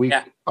 A week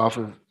off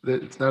of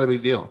it's not a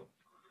big deal.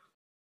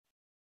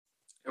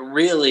 It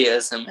really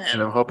isn't, man.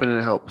 And I'm hoping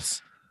it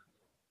helps.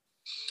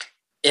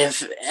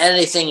 If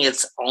anything,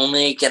 it's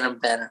only going to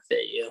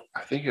benefit you.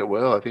 I think it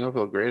will. I think I'll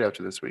feel great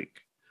after this week.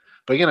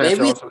 But again, Maybe. I have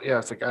to also,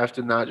 it's like I have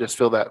to not just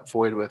fill that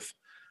void with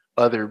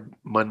other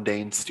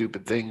mundane,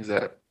 stupid things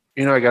that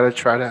I got to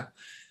try to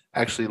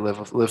actually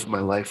live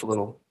my life a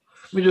little.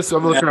 I'm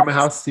looking around my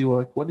house to see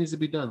what needs to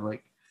be done.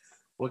 Like,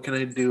 what can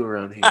I do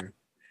around here?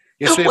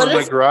 Yesterday I went to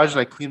my garage and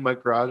I cleaned my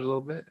garage a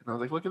little bit, and I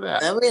was like, look at that.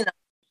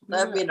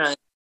 That'd be nice.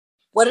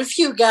 What if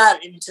you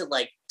got into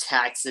like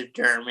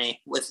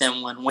taxidermy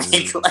within 1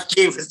 week? Like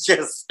he was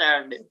just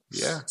starting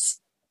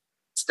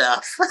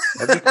stuff.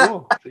 That'd be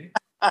cool. See?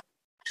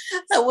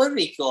 That would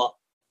be cool.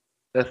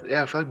 I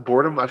feel like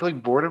boredom.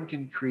 Boredom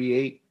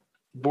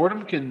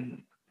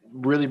can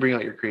really bring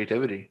out your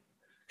creativity.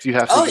 So you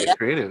have to get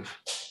creative.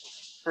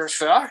 For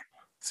sure.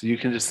 So you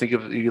can just think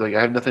of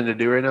I have nothing to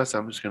do right now, so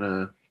I'm just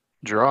gonna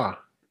draw.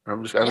 Or I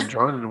haven't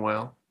drawn in a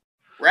while.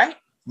 Right.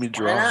 Let me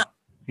draw.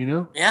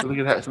 Yeah.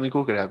 Something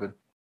cool could happen.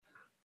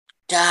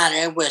 God,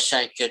 I wish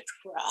I could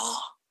draw.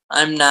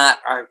 I'm not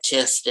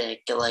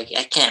artistic. Like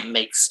I can't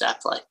make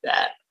stuff like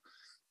that.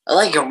 I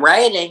like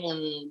writing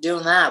and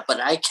doing that, but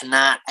I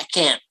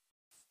can't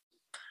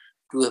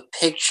do a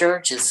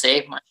picture to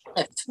save my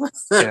life.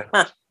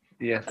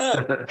 Yeah.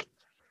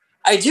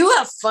 I do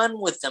have fun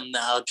with them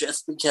though,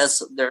 just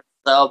because they're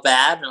so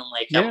bad and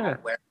like I'm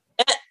aware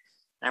of it.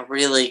 I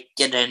really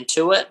get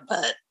into it,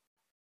 but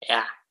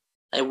yeah,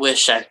 I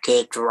wish I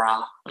could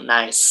draw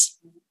nice.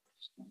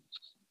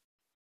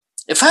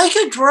 If I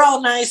could draw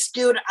nice,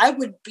 dude, I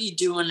would be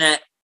doing it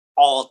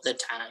all the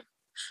time.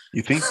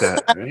 You think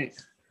that, right?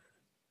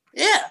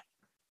 Yeah.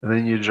 And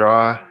then you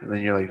draw, and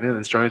then you're like, man,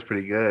 this drawing's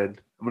pretty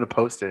good. I'm going to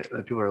post it. And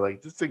then people are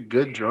like, this is a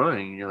good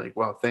drawing. And you're like,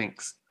 wow,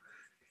 thanks.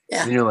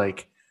 Yeah. And you're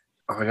like,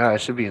 oh my God, I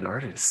should be an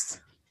artist.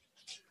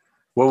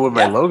 What would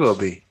my logo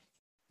be?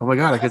 Oh my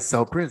God, I could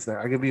sell prints.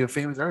 I could be a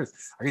famous artist.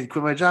 I could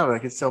quit my job. I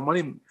could sell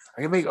money.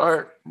 I can make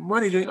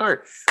money doing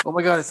art. Oh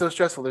my God, it's so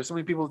stressful. There's so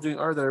many people doing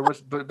art that are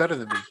much better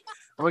than me.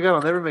 Oh my God,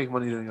 I'll never make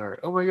money doing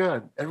art. Oh my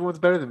God, everyone's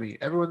better than me.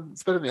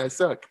 Everyone's better than me. I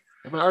suck.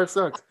 And my art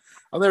sucks.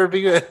 I'll never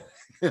be good.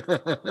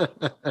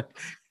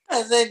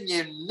 And then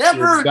you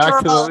never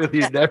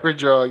you never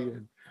draw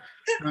again.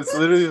 It's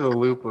literally the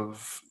loop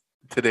of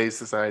today's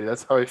society.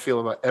 That's how I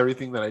feel about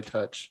everything that I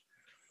touch.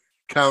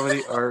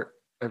 Comedy, art,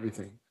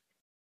 everything.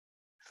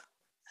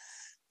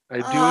 I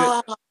do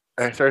it.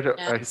 I start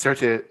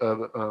to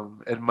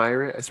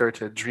admire it. I start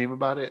to dream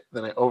about it.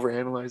 Then I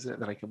overanalyze it.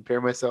 Then I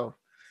compare myself.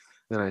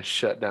 Then I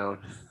shut down.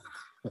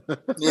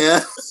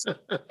 Yeah.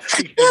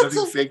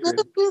 Nothing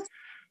sacred.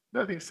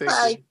 Nothing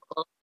sacred.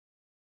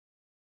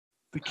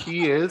 The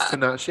key is to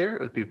not share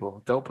it with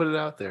people. Don't put it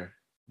out there.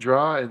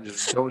 Draw and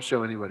just don't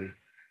show anybody.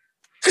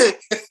 Keep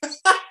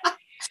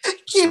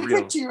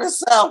it to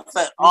yourself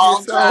at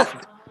all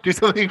times. Do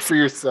something for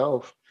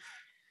yourself.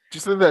 Do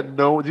something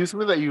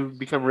that you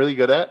become really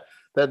good at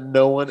that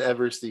no one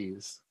ever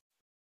sees.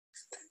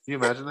 Can you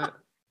imagine that?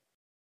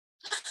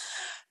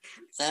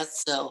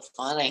 That's so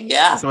funny.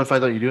 Yeah. Someone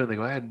finds out you do it and they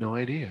go, I had no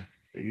idea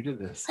that you did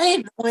this. I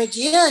had no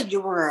idea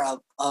you were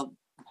a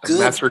good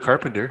master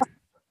carpenter.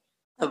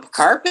 A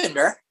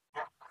carpenter.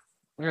 Oh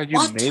my God,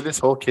 you made this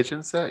whole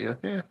kitchen set? Yeah.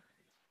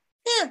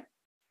 Yeah.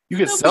 You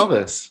could sell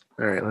this.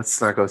 All right, let's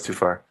not go too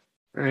far.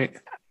 All right.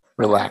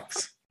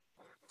 Relax.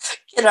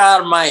 Get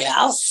out of my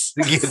house.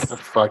 Get the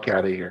fuck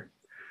out of here.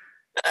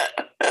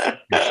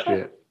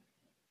 Shit.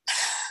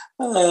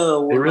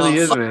 Oh, it really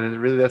is,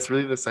 man. That's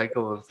really the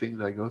cycle of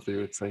things I go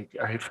through. It's like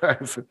I've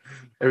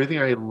everything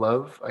I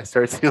love, I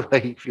start to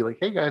like feel like,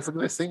 hey guys, look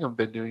at this thing I've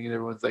been doing, and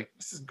everyone's like,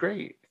 this is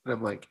great, and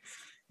I'm like,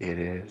 it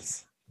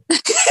is.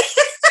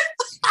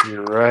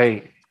 You're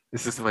right.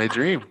 This is my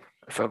dream.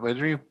 I found my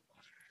dream.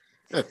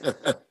 And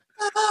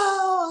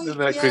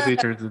that quickly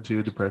turns into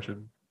a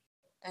depression.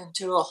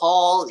 Into a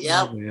hole.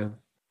 Yep. Oh, man.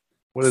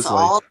 What is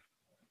life?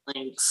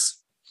 things.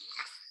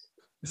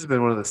 This has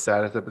been one of the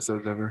saddest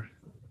episodes ever.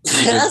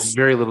 Yes.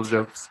 Very little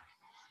jokes.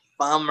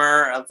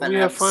 Bummer of But an we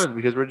have episode. fun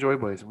because we're Joy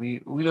Boys.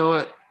 We know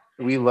what?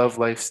 We love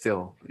life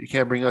still. You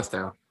can't bring us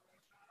down.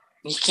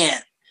 You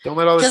can't. Don't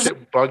let all this 'Cause-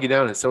 shit bog you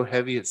down. It's so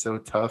heavy. It's so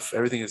tough.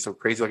 Everything is so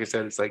crazy. Like I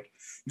said, it's like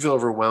you feel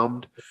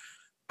overwhelmed.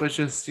 But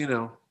just,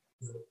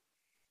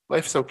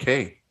 life's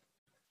okay.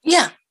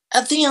 Yeah.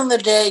 At the end of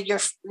the day,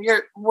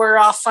 we're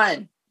all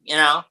fine,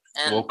 And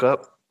Woke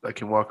up. I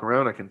can walk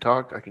around. I can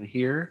talk. I can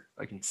hear.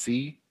 I can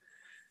see.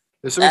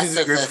 There's so many things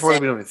That's we're the grateful for that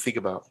thing. we don't even think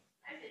about.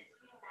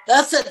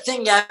 that's the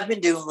thing I've been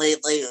doing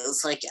lately.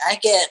 Is like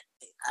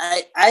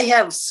I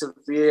have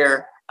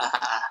severe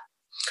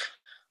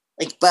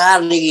like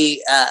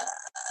body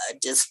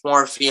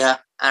dysmorphia.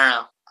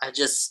 I don't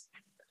know.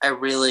 I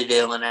really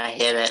do, and I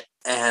hate it.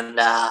 And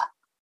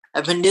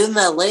I've been doing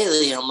that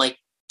lately. I'm like,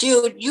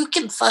 dude, you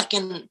can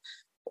fucking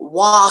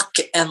walk,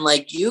 and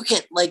like you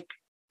can like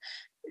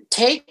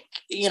take,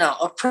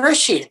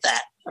 appreciate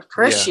that.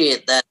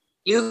 Appreciate that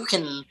you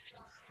can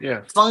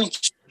Yeah.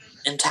 function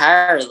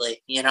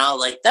entirely.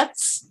 Like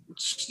that's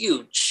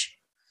huge.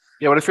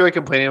 Yeah, what if you're like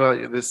complaining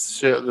about this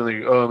shit? And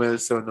like, oh man,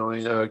 it's so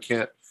annoying. Oh, I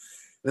can't.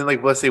 And then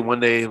like, let's say one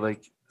day,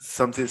 like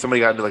somebody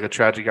got into like a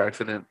tragic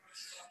accident.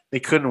 They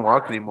couldn't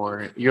walk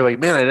anymore. You're like,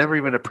 man, I never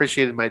even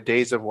appreciated my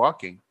days of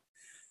walking.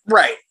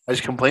 Right. I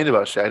just complained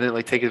about shit. I didn't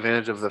like take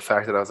advantage of the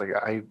fact that I was like,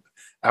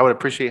 I would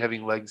appreciate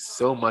having legs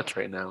so much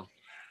right now.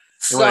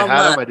 And when I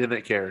had them, I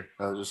didn't care.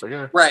 I was just like,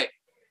 yeah. Right.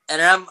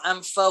 And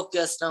I'm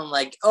focused on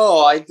like,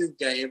 oh, I think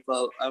I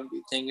have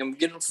everything. I'm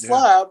getting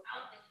flab.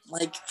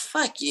 Like,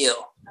 fuck you.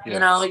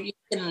 Yeah. You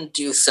can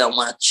do so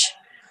much.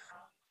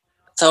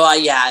 So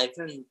I've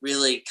been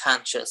really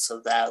conscious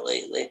of that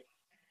lately.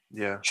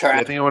 Yeah. Try.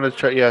 I think I want to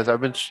try. Yeah, I've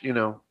been,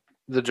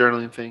 the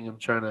journaling thing. I'm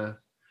trying to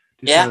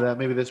do some of that.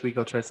 Maybe this week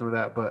I'll try some of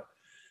that. But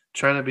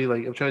trying to be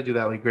like, I'm trying to do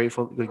that like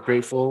grateful.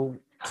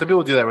 Some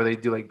people do that where they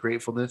do like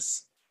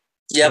gratefulness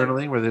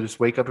journaling, where they just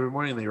wake up every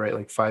morning and they write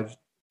like 5-10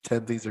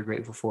 things they're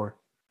grateful for.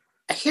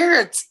 I hear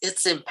it's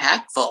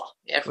impactful.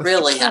 It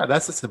really yeah,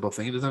 that's a simple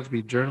thing. It doesn't have to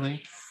be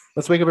journaling.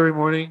 Let's wake up every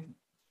morning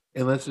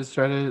and let's just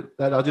try to.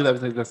 I'll do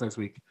that next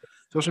week.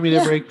 Social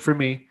media break for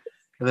me,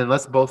 and then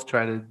let's both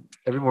try to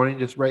every morning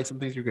just write some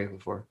things you're grateful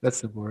for. That's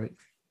simple, right?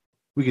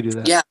 We could do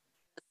that. Yeah,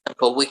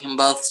 but we can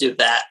both do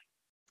that.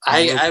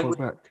 I would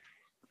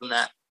do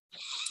that.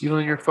 Even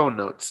on your phone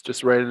notes,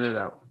 just writing it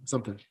out.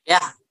 Something.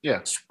 Yeah. Yeah.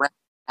 Just write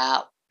it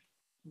out.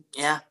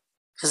 Yeah.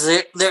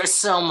 Because there's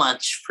so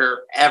much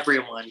for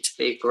everyone to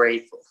be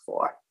grateful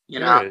for.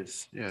 There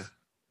is. Yeah.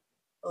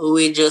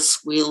 We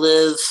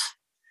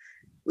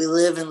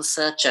live in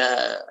such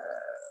a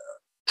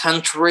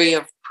country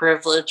of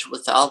privilege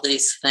with all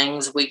these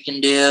things we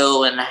can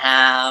do and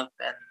have,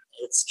 and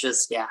it's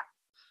just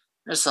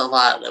there's a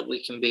lot that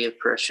we can be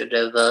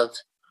appreciative of.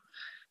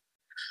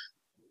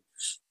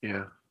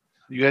 Yeah,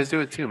 you guys do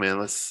it too, man.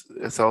 Let's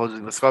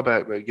go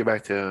back, get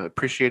back to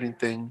appreciating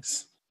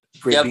things,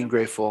 being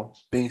grateful,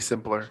 being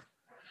simpler.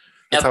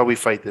 That's how we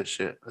fight this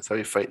shit. That's how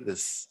we fight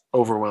this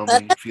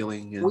overwhelming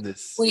feeling and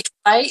this. We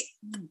fight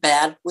the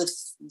bad with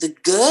the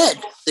good,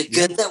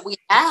 good that we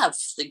have,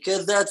 the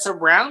good that's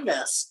around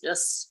us.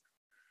 Just,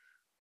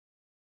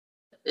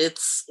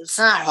 it's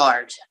not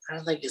hard. I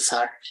don't think it's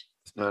hard.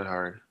 It's not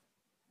hard.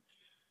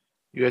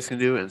 You guys can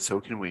do it, and so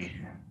can we.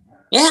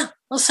 Yeah,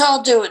 let's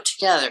all do it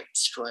together,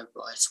 Joy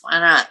Boys. Why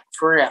not?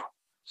 For real.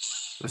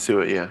 Let's do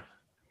it. Yeah.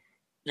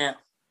 Yeah.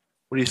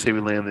 What do you say we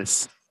land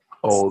this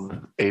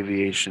old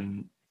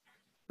aviation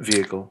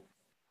vehicle?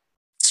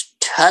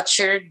 Touch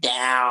her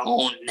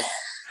down.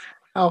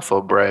 Alpha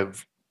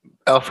Brave.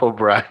 Alpha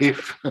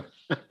Brave.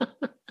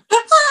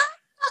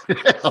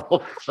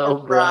 Alpha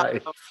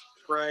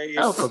Brave.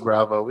 Alpha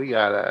Bravo. We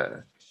got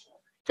a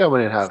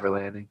coming in hot for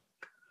landing.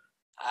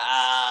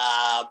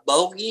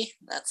 Bogey.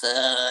 That's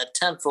a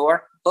 10-4.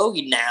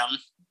 Bogey down.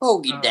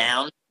 Bogey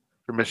down.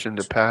 Permission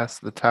to pass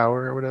the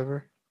tower or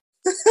whatever.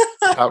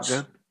 Top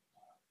Gun.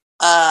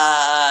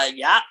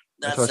 Yeah.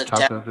 That's I saw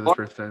Top Gun for the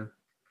first time.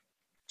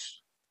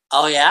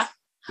 Oh yeah.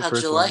 The How'd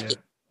first you one, like it?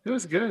 It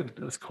was good.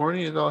 It was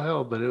corny as all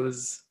hell, but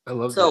I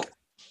loved So, it.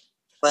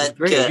 but It's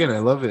great. good. Again, I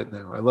love it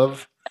now.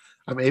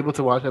 I'm able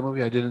to watch that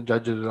movie. I didn't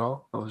judge it at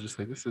all. I was just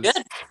like, this is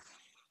Good.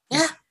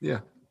 Yeah. Yeah.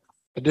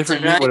 A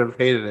different Tonight- me would have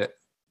hated it.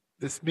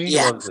 This me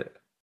loves it.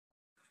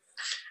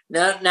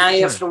 Now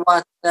you have to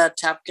watch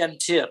Top Gun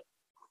 2.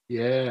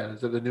 Yeah.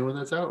 Is that the new one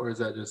that's out, or is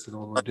that just an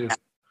old one too?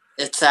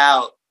 It's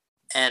out,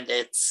 and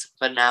it's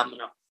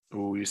phenomenal.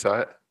 Ooh, you saw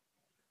it?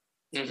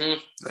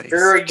 Mm-hmm. Nice.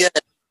 Very good.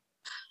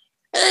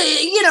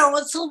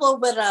 It's a little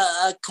bit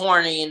of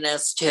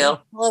corniness too.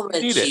 A little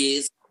bit of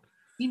cheese.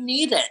 You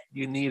need it.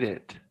 You need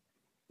it.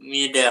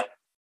 You do.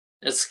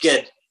 It's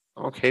good.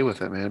 I'm okay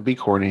with it, man. Be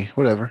corny.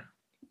 Whatever.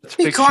 It's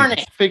Be fiction. corny.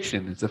 It's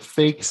fiction. It's a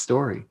fake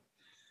story.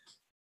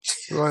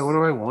 What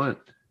do I want?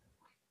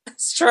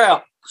 It's true.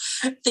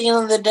 At the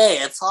end of the day,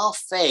 it's all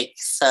fake.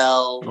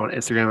 So I go on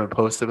Instagram and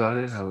post about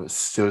it. How it's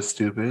so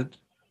stupid.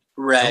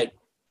 right.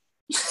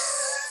 I'm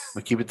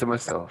gonna keep it to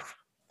myself.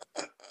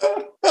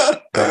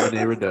 Tell my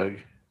neighbor Doug.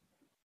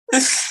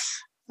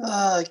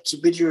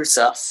 Keep it to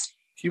yourself.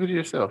 Keep it to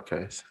yourself,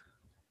 guys.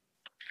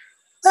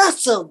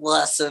 That's a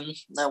lesson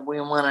that we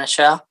want to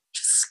show.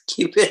 Just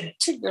keep it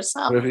to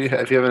yourself. But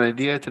if you have an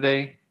idea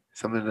today,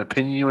 an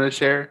opinion you want to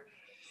share,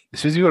 as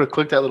soon as you go to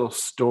click that little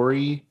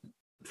story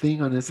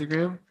thing on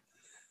Instagram,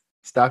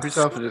 stop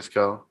yourself and just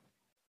go,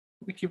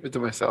 let me keep it to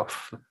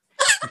myself.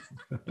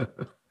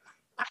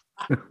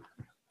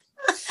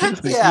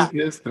 Yeah.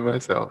 Keep this to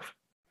myself.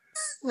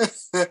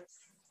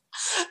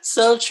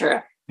 So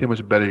true. How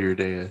much better your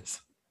day is.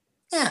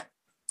 Yeah.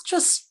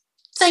 Just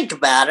think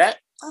about it.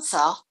 That's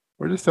all.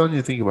 We're just telling you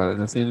to think about it.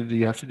 And at the end of the day,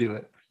 you have to do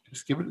it.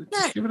 Just give it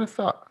a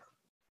thought.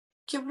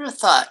 Give it a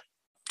thought.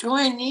 Do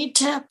I need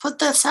to put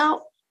this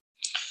out?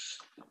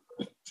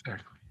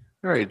 Exactly.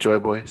 All right, Joy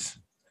Boys.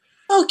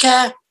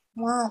 Okay.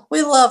 Well,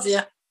 we love you.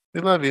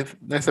 We love you.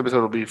 Next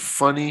episode will be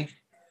funny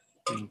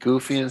and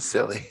goofy and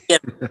silly.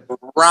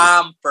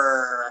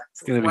 Romper.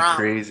 It's going to be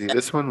crazy.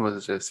 This one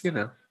was just, we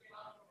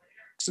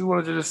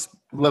wanted to just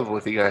level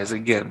with you guys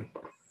again.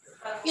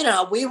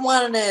 We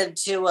wanted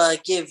to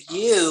give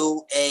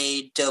you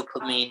a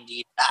dopamine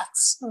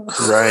detox.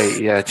 Right.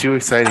 Yeah. Too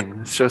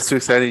exciting. The show's too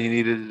exciting. You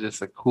needed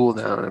just a cool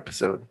down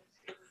episode.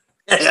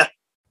 Yeah.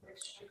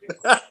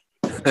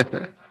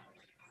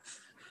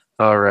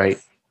 All right.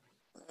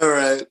 All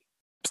right.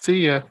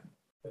 See ya.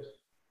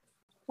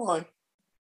 Bye.